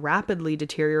had rapidly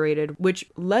deteriorated, which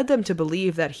led them to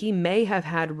believe that he may have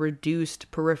had reduced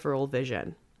peripheral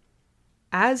vision.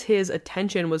 As his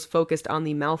attention was focused on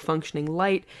the malfunctioning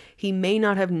light, he may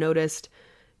not have noticed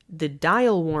the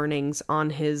dial warnings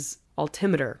on his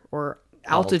altimeter or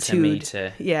altitude.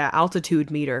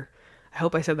 Altitude meter. I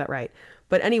hope I said that right.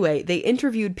 But anyway, they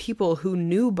interviewed people who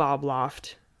knew Bob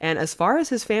Loft, and as far as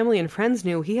his family and friends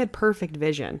knew, he had perfect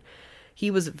vision. He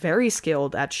was very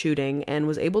skilled at shooting and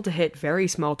was able to hit very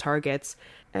small targets,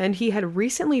 and he had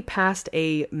recently passed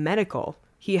a medical.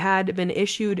 He had been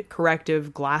issued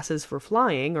corrective glasses for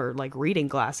flying, or like reading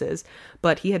glasses,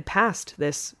 but he had passed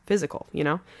this physical, you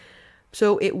know?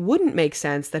 So it wouldn't make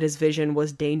sense that his vision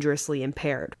was dangerously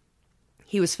impaired.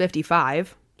 He was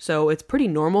 55, so it's pretty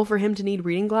normal for him to need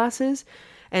reading glasses,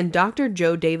 And Dr.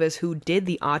 Joe Davis, who did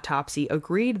the autopsy,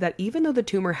 agreed that even though the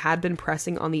tumor had been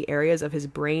pressing on the areas of his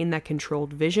brain that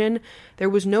controlled vision, there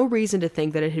was no reason to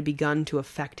think that it had begun to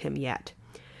affect him yet.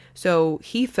 So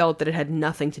he felt that it had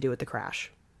nothing to do with the crash.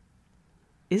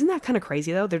 Isn't that kind of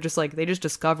crazy, though? They're just like, they just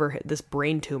discover this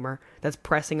brain tumor that's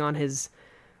pressing on his,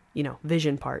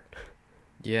 vision part.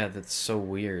 Yeah, that's so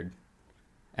weird.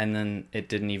 And then it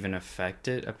didn't even affect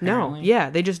it, apparently? No, yeah,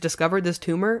 they just discovered this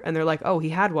tumor, and they're like, oh, he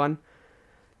had one.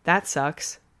 That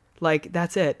sucks. Like,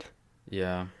 that's it.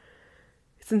 Yeah.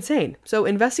 It's insane. So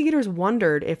investigators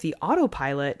wondered if the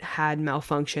autopilot had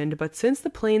malfunctioned, but since the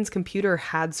plane's computer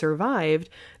had survived,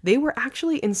 they were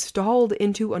actually installed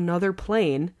into another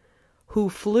plane who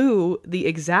flew the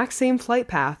exact same flight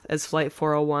path as Flight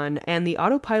 401, and the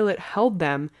autopilot held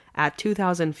them at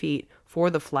 2,000 feet for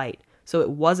the flight, so it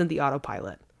wasn't the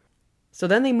autopilot. So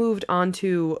then they moved on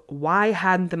to why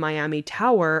hadn't the Miami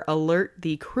Tower alert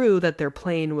the crew that their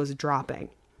plane was dropping?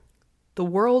 The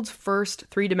world's first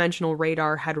three-dimensional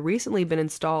radar had recently been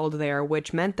installed there,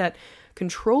 which meant that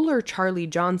controller Charlie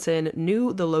Johnson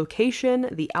knew the location,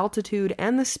 the altitude,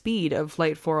 and the speed of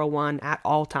Flight 401 at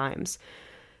all times.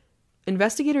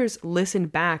 Investigators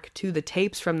listened back to the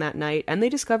tapes from that night, and they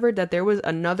discovered that there was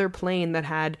another plane that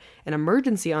had an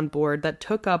emergency on board that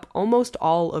took up almost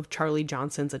all of Charlie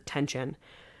Johnson's attention.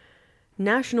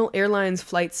 National Airlines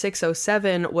Flight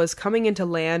 607 was coming into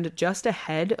land just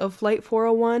ahead of Flight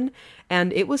 401,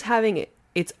 and it was having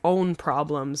its own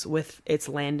problems with its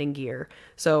landing gear,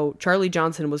 so Charlie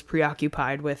Johnson was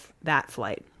preoccupied with that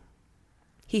flight.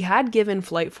 He had given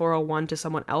Flight 401 to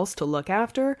someone else to look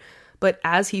after, but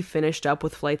as he finished up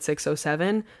with Flight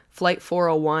 607, Flight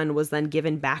 401 was then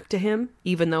given back to him,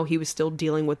 even though he was still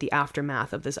dealing with the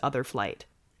aftermath of this other flight.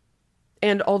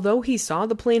 And although he saw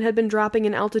the plane had been dropping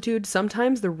in altitude,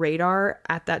 sometimes the radar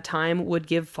at that time would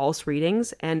give false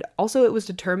readings, and also it was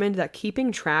determined that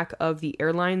keeping track of the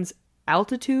airline's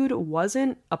altitude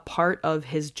wasn't a part of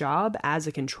his job as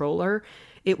a controller.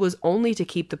 It was only to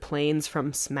keep the planes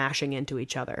from smashing into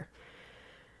each other.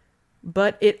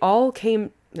 But it all came...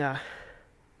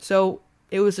 So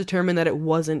it was determined that it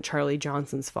wasn't Charlie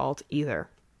Johnson's fault either.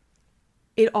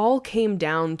 It all came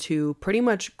down to pretty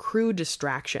much crew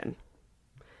distraction.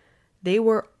 They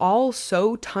were all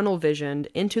so tunnel visioned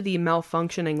into the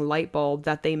malfunctioning light bulb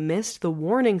that they missed the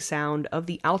warning sound of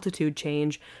the altitude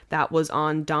change that was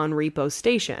on Don Repo's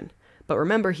station. But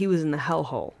remember, he was in the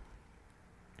hellhole.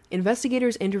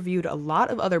 Investigators interviewed a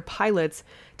lot of other pilots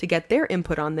to get their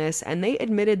input on this, and they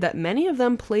admitted that many of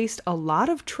them placed a lot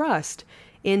of trust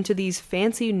into these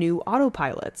fancy new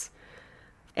autopilots,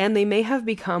 and they may have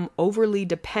become overly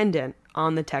dependent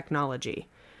on the technology.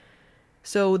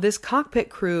 So this cockpit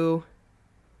crew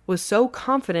was so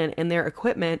confident in their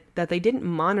equipment that they didn't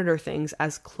monitor things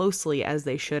as closely as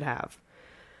they should have.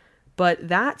 But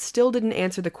that still didn't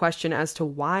answer the question as to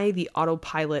why the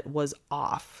autopilot was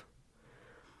off.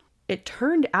 It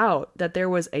turned out that there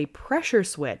was a pressure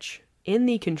switch in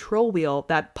the control wheel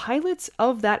that pilots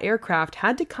of that aircraft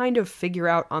had to kind of figure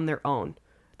out on their own.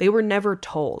 They were never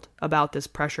told about this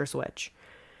pressure switch.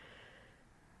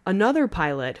 Another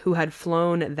pilot who had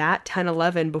flown that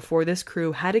 1011 before this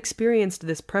crew had experienced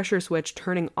this pressure switch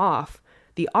turning off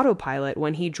the autopilot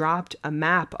when he dropped a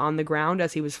map on the ground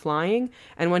as he was flying,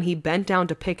 and when he bent down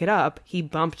to pick it up, he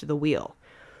bumped the wheel.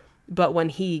 But when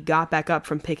he got back up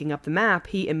from picking up the map,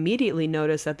 he immediately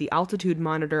noticed that the altitude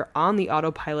monitor on the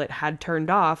autopilot had turned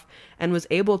off and was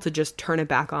able to just turn it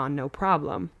back on, no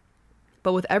problem.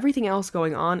 But with everything else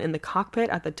going on in the cockpit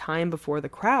at the time before the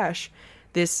crash,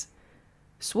 this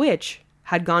switch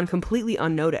had gone completely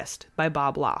unnoticed by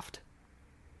Bob Loft.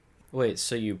 Wait,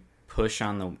 so you push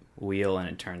on the wheel and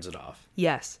it turns it off?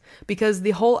 Yes, because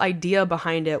the whole idea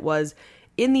behind it was,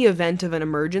 in the event of an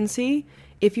emergency,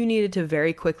 if you needed to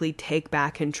very quickly take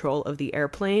back control of the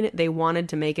airplane, they wanted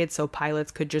to make it so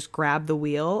pilots could just grab the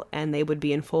wheel and they would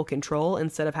be in full control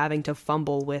instead of having to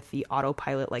fumble with the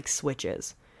autopilot like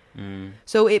switches.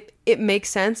 So it makes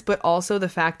sense, but also the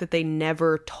fact that they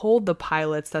never told the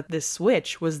pilots that this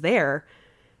switch was there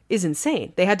is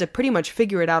insane. They had to pretty much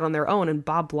figure it out on their own, and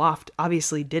Bob Loft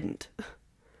obviously didn't.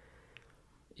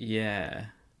 Yeah.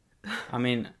 I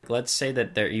mean, let's say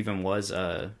that there even was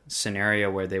a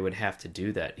scenario where they would have to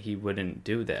do that. He wouldn't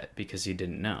do that because he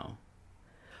didn't know.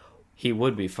 He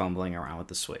would be fumbling around with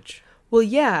the switch. Well,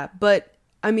 yeah, but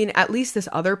I mean, at least this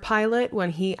other pilot,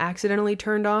 when he accidentally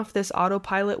turned off this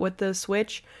autopilot with the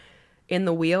switch in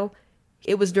the wheel,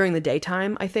 it was during the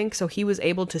daytime, I think, so he was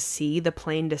able to see the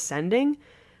plane descending.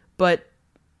 But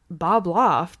Bob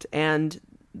Loft and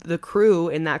the crew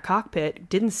in that cockpit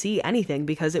didn't see anything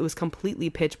because it was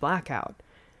completely pitch black out.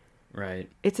 Right.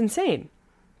 It's insane.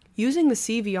 Using the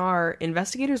CVR,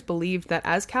 investigators believed that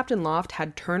as Captain Loft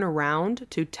had turned around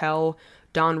to tell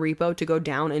Don Repo to go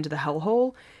down into the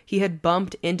hellhole, he had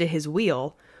bumped into his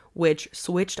wheel, which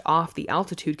switched off the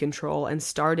altitude control and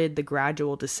started the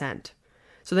gradual descent.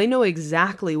 So they know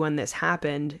exactly when this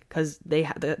happened because they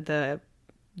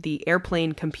the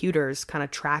airplane computers kind of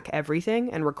track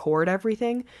everything and record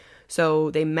everything.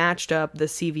 So they matched up the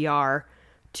CVR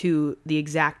to the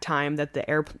exact time that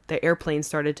the airplane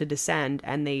started to descend,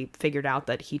 and they figured out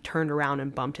that he turned around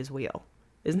and bumped his wheel.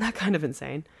 Isn't that kind of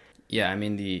insane? Yeah, I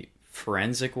mean, the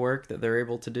forensic work that they're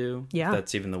able to do, if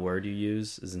that's even the word you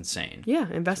use, is insane. Yeah,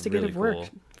 investigative really work,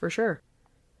 for sure.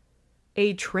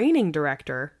 A training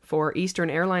director for Eastern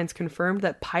Airlines confirmed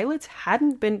that pilots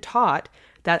hadn't been taught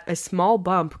that a small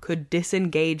bump could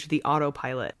disengage the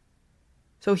autopilot.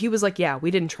 So he was like, yeah,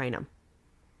 we didn't train him.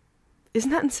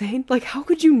 Isn't that insane? Like, how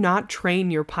could you not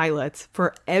train your pilots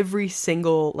for every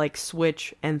single, like,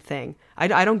 switch and thing? I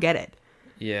don't get it.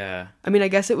 Yeah. I mean, I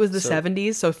guess it was the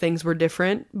 70s, so things were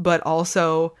different, but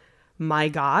also, my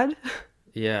God.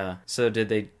 Yeah. So did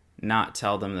they not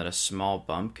tell them that a small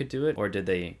bump could do it, or did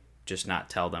they just not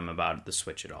tell them about the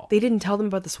switch at all? They didn't tell them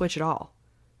about the switch at all.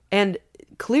 And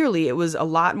clearly it was a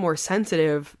lot more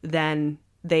sensitive than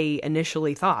they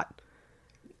initially thought.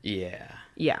 Yeah.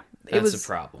 Yeah. That's a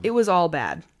problem. It was all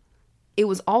bad. It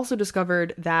was also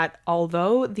discovered that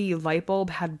although the light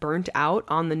bulb had burnt out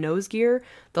on the nose gear,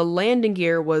 the landing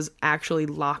gear was actually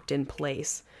locked in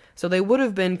place. So they would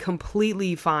have been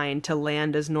completely fine to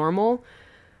land as normal,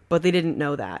 but they didn't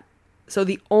know that. So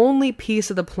the only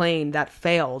piece of the plane that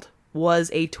failed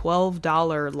was a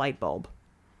 $12 light bulb.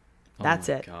 That's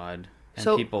it. Oh my God.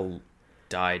 And people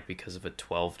died because of a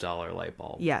 $12 light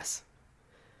bulb. Yes.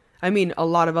 I mean, a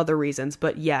lot of other reasons,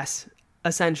 but yes,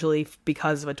 essentially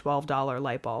because of a $12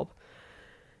 light bulb.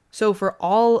 So for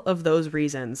all of those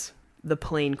reasons, the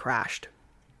plane crashed.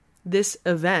 This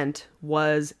event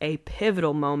was a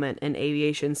pivotal moment in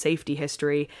aviation safety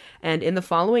history, and in the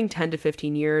following 10 to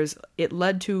 15 years, it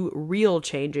led to real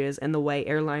changes in the way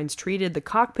airlines treated the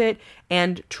cockpit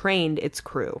and trained its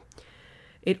crew.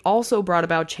 It also brought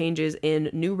about changes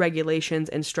in new regulations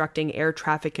instructing air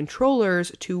traffic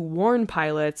controllers to warn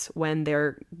pilots when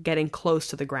they're getting close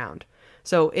to the ground.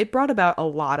 So it brought about a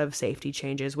lot of safety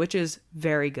changes, which is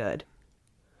very good.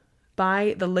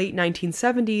 By the late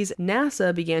 1970s,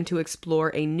 NASA began to explore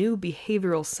a new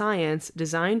behavioral science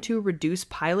designed to reduce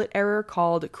pilot error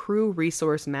called crew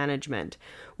resource management,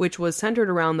 which was centered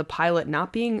around the pilot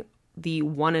not being the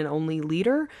one and only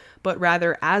leader, but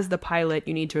rather as the pilot,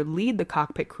 you need to lead the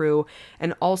cockpit crew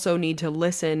and also need to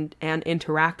listen and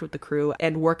interact with the crew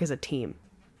and work as a team.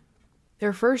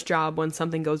 Their first job when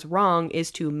something goes wrong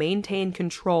is to maintain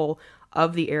control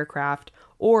of the aircraft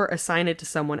or assign it to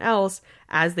someone else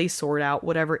as they sort out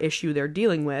whatever issue they're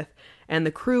dealing with, and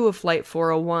the crew of Flight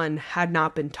 401 had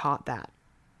not been taught that.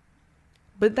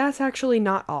 But that's actually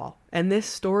not all, and this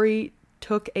story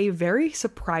took a very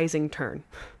surprising turn.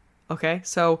 Okay,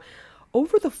 so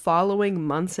over the following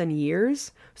months and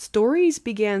years, stories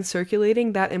began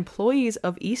circulating that employees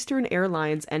of Eastern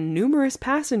Airlines and numerous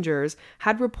passengers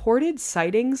had reported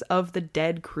sightings of the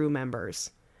dead crew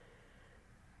members.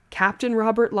 Captain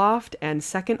Robert Loft and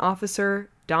Second Officer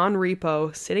Don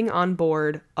Repo sitting on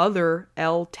board other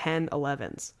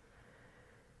L-1011s.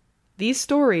 These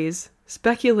stories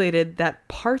speculated that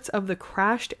parts of the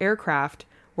crashed aircraft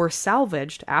were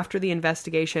salvaged after the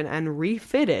investigation and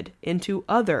refitted into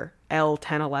other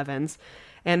L-1011s,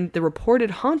 and the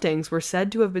reported hauntings were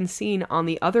said to have been seen on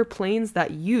the other planes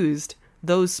that used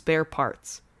those spare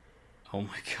parts. Oh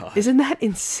my God. Isn't that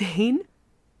insane?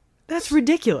 That's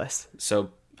ridiculous.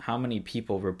 So how many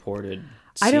people reported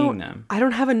seeing them? I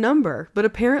don't have a number, but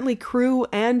apparently crew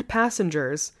and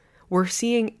passengers were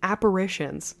seeing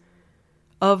apparitions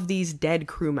of these dead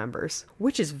crew members,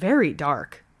 which is very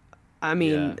dark. I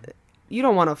mean, you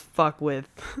don't want to fuck with...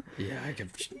 Yeah,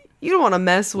 you don't want to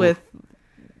mess with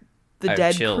the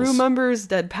dead chills. Crew members,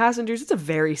 dead passengers. It's a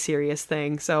very serious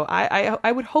thing. So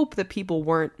I would hope that people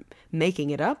weren't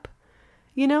making it up.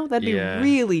 You know, that'd be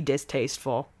really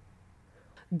distasteful.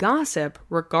 Gossip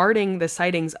regarding the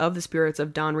sightings of the spirits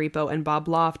of Don Repo and Bob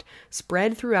Loft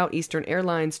spread throughout Eastern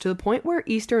Airlines to the point where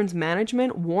Eastern's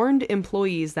management warned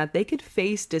employees that they could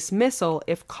face dismissal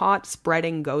if caught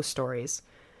spreading ghost stories.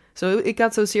 So it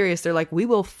got so serious, they're like, we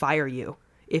will fire you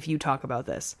if you talk about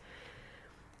this.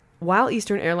 While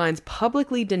Eastern Airlines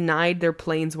publicly denied their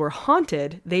planes were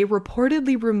haunted, they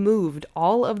reportedly removed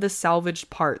all of the salvaged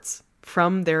parts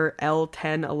from their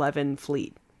L-1011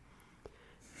 fleet.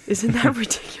 Isn't that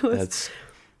ridiculous?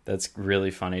 That's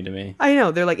really funny to me. I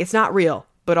know. They're like, it's not real,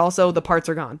 but also the parts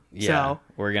are gone. Yeah, so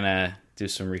we're going to do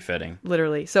some refitting.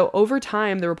 Literally. So over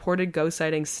time, the reported ghost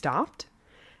sightings stopped,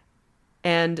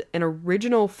 and an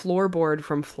original floorboard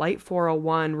from Flight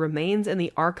 401 remains in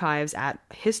the archives at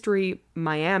History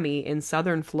Miami in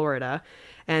southern Florida,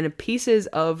 and pieces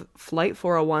of Flight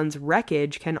 401's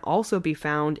wreckage can also be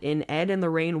found in Ed and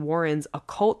Lorraine Warren's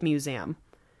Occult Museum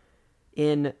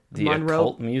in The Monroe.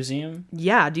 Occult Museum?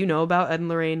 Yeah, do you know about Ed and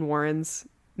Lorraine Warren's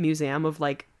museum of,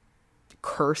 like,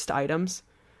 cursed items?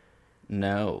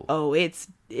 No. Oh, it's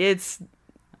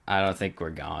I don't think we're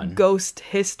going. ghost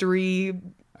history.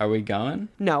 Are we going?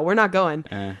 No, we're not going.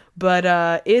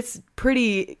 But it's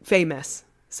pretty famous.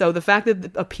 So the fact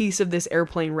that a piece of this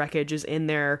airplane wreckage is in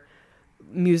their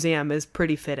museum is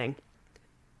pretty fitting.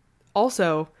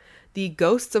 Also, the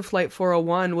Ghosts of Flight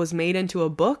 401 was made into a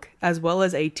book as well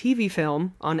as a TV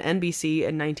film on NBC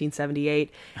in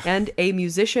 1978, and a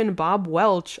musician, Bob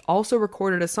Welch, also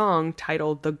recorded a song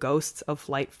titled The Ghosts of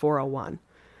Flight 401.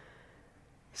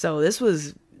 So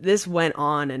this went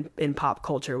on in pop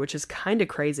culture, which is kind of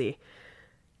crazy.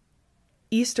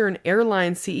 Eastern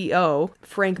Airline CEO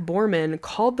Frank Borman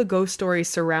called the ghost stories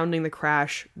surrounding the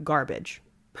crash garbage.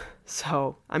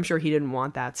 So I'm sure he didn't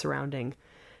want that surrounding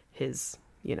his,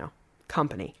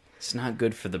 company. It's not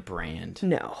good for the brand.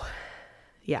 No.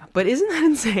 Yeah, but isn't that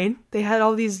insane? They had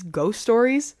all these ghost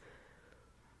stories.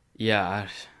 Yeah,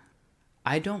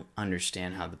 I don't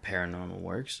understand how the paranormal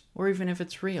works, or even if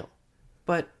it's real.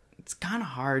 But it's kind of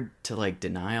hard to, like,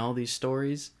 deny all these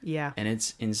stories. Yeah. And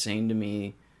it's insane to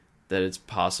me that it's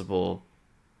possible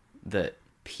that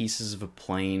pieces of a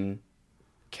plane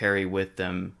carry with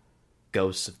them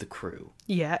ghosts of the crew.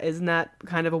 Yeah, isn't that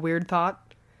kind of a weird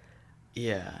thought?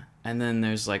 Yeah. And then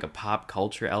there's, like, a pop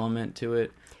culture element to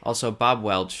it. Also, Bob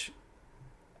Welch,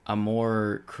 a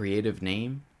more creative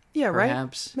name. Yeah,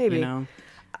 perhaps, right? Maybe.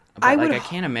 But, I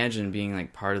can't imagine being,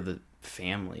 like, part of the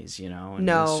families, And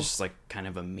No. it's just, like, kind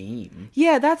of a meme.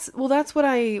 Yeah, that's what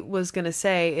I was going to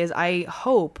say is I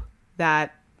hope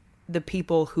that the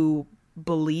people who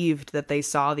believed that they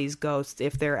saw these ghosts,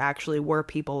 if there actually were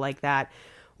people like that,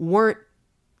 weren't,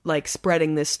 like,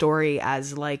 spreading this story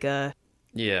as, like a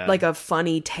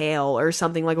funny tale or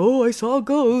something, like, oh, I saw a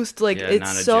ghost. Like,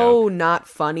 it's so not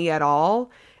funny at all.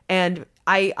 And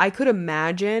I could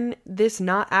imagine this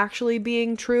not actually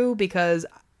being true, because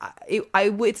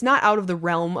it's not out of the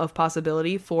realm of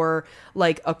possibility for,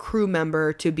 like, a crew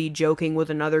member to be joking with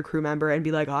another crew member and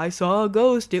be like, I saw a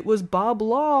ghost. It was Bob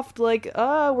Loft. Like,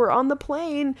 we're on the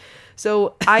plane.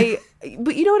 So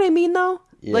but you know what I mean, though?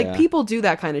 Yeah. Like, people do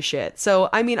that kind of shit. So,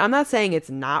 I mean, I'm not saying it's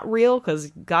not real,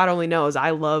 because God only knows I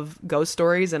love ghost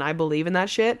stories and I believe in that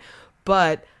shit.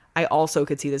 But I also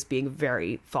could see this being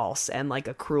very false and, like,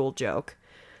 a cruel joke.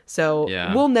 So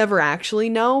we'll never actually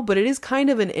know, but it is kind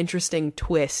of an interesting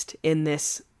twist in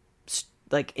this,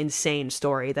 like, insane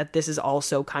story that this is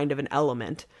also kind of an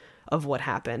element of what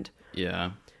happened.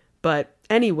 Yeah. But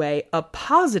anyway, a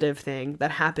positive thing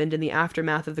that happened in the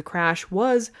aftermath of the crash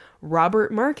was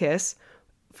Robert Marcus.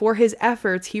 For his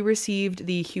efforts, he received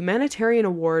the Humanitarian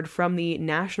Award from the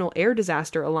National Air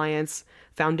Disaster Alliance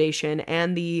Foundation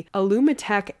and the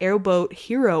Alumitech Airboat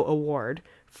Hero Award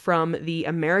from the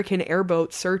American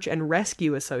Airboat Search and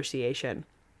Rescue Association.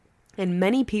 And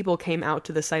many people came out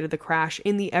to the site of the crash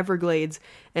in the Everglades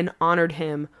and honored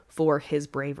him for his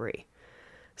bravery.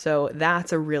 So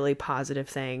that's a really positive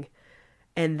thing.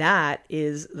 And that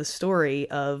is the story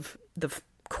of the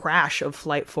crash of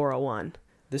Flight 401.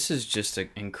 This is just an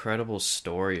incredible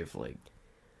story of, like,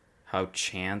 how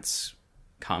chance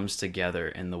comes together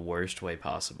in the worst way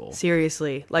possible.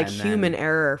 Seriously, like, human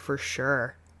error for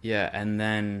sure. Yeah, and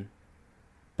then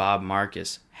Bob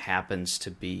Marcus happens to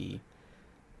be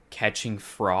catching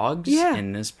frogs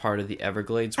in this part of the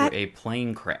Everglades where a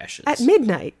plane crashes. At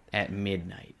midnight. At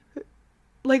midnight.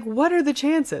 Like, what are the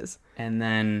chances? And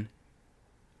then,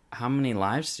 how many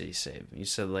lives did he save? You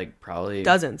said, like, probably...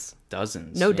 Dozens.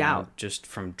 No doubt. Just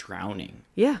from drowning.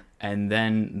 Yeah. And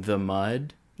then the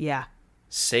mud... Yeah.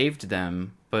 Saved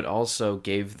them, but also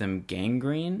gave them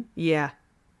gangrene. Yeah.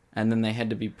 And then they had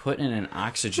to be put in an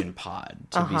oxygen pod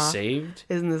to be saved.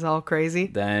 Isn't this all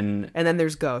crazy? And then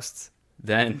there's ghosts.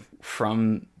 Then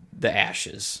from the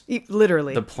ashes...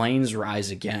 Literally. The planes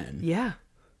rise again. Yeah.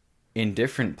 In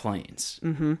different planes.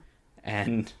 Mm-hmm.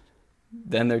 And...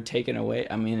 then they're taken away.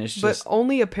 I mean, it's just... But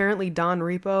only apparently Don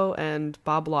Repo and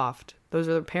Bob Loft. Those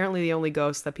are apparently the only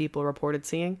ghosts that people reported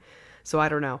seeing. So I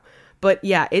don't know. But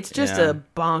yeah, it's just a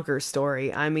bonkers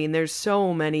story. I mean, there's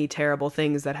so many terrible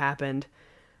things that happened.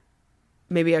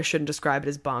 Maybe I shouldn't describe it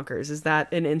as bonkers. Is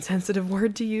that an insensitive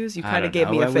word to use? You kind of gave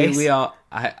me a face.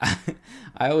 I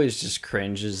always just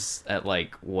cringe at,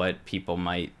 like, what people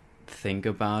might think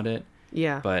about it.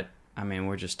 Yeah. But... I mean,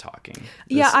 we're just talking.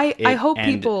 I hope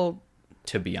people...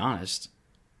 To be honest,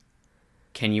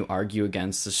 can you argue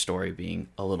against the story being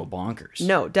a little bonkers?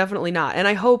 No, definitely not. And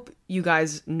I hope you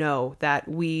guys know that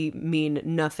we mean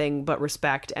nothing but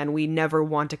respect, and we never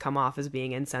want to come off as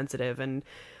being insensitive, and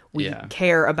we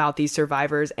care about these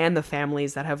survivors and the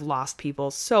families that have lost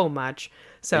people so much.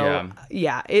 So,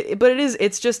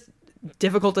 it's just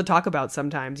difficult to talk about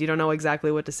sometimes. You don't know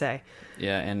exactly what to say.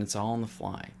 Yeah, and it's all on the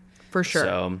fly. For sure.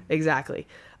 So, exactly.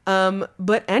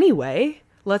 But anyway,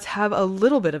 let's have a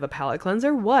little bit of a palate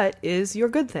cleanser. What is your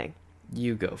good thing?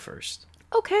 You go first.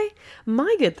 Okay.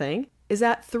 My good thing is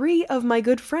that 3 of my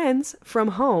good friends from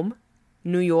home,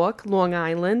 New York, Long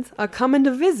Island, are coming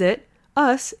to visit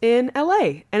us in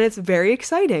LA. And it's very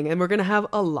exciting, and we're going to have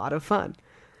a lot of fun.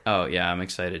 Oh, yeah, I'm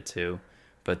excited too.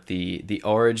 But the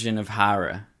origin of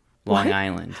Hara, Long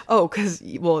Island. Oh, because,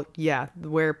 well, yeah,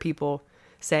 where people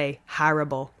say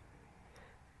horrible.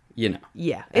 You know.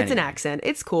 Yeah, it's an accent.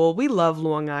 It's cool. We love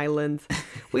Long Island.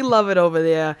 We love it over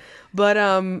there. But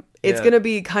it's going to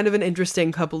be kind of an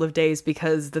interesting couple of days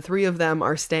because the 3 of them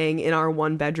are staying in our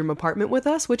 1-bedroom apartment with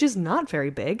us, which is not very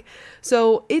big.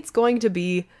 So it's going to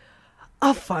be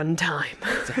a fun time.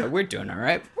 We're doing all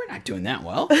right. We're not doing that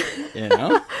well, you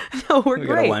know? No, we're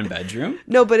great. We got a 1-bedroom.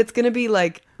 No, but it's going to be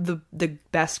like the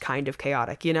best kind of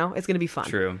chaotic, you know? It's going to be fun.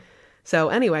 True. So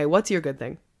anyway, what's your good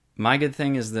thing? My good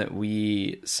thing is that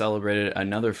we celebrated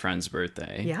another friend's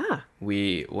birthday. Yeah.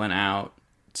 We went out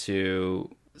to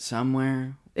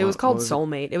somewhere. It was called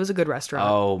Soulmate. It was a good restaurant.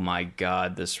 Oh my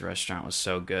God, this restaurant was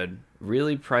so good.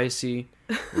 Really pricey,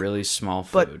 really small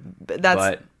food. but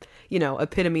that's, you know,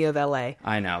 epitome of LA.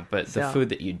 I know, but the food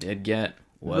that you did get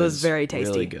was very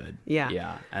tasty. Really good. Yeah.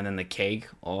 Yeah. And then the cake.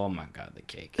 Oh my God, the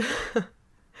cake.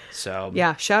 So.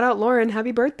 Yeah. Shout out Lauren.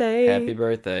 Happy birthday. Happy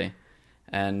birthday.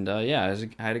 And I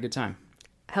had a good time.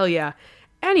 Hell yeah.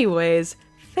 Anyways,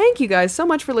 thank you guys so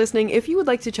much for listening. If you would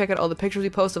like to check out all the pictures we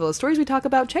post of all the stories we talk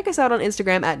about, check us out on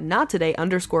Instagram at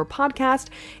nottoday_podcast.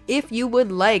 If you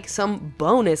would like some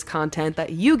bonus content that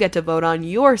you get to vote on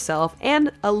yourself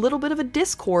and a little bit of a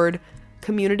Discord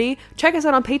community, check us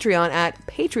out on Patreon at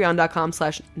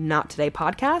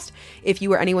patreon.com/nottodaypodcast. If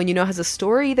you or anyone you know has a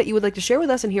story that you would like to share with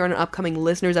us and hear on an upcoming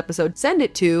listeners episode, send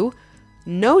it to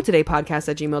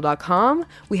notodaypodcast@gmail.com.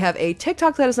 We have a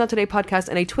TikTok that is Not Today Podcast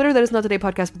and a Twitter that is Not Today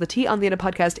Podcast, but the T on the end of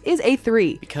podcast is a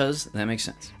 3. Because that makes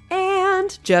sense.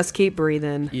 And just keep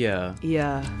breathing. Yeah.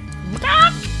 Yeah.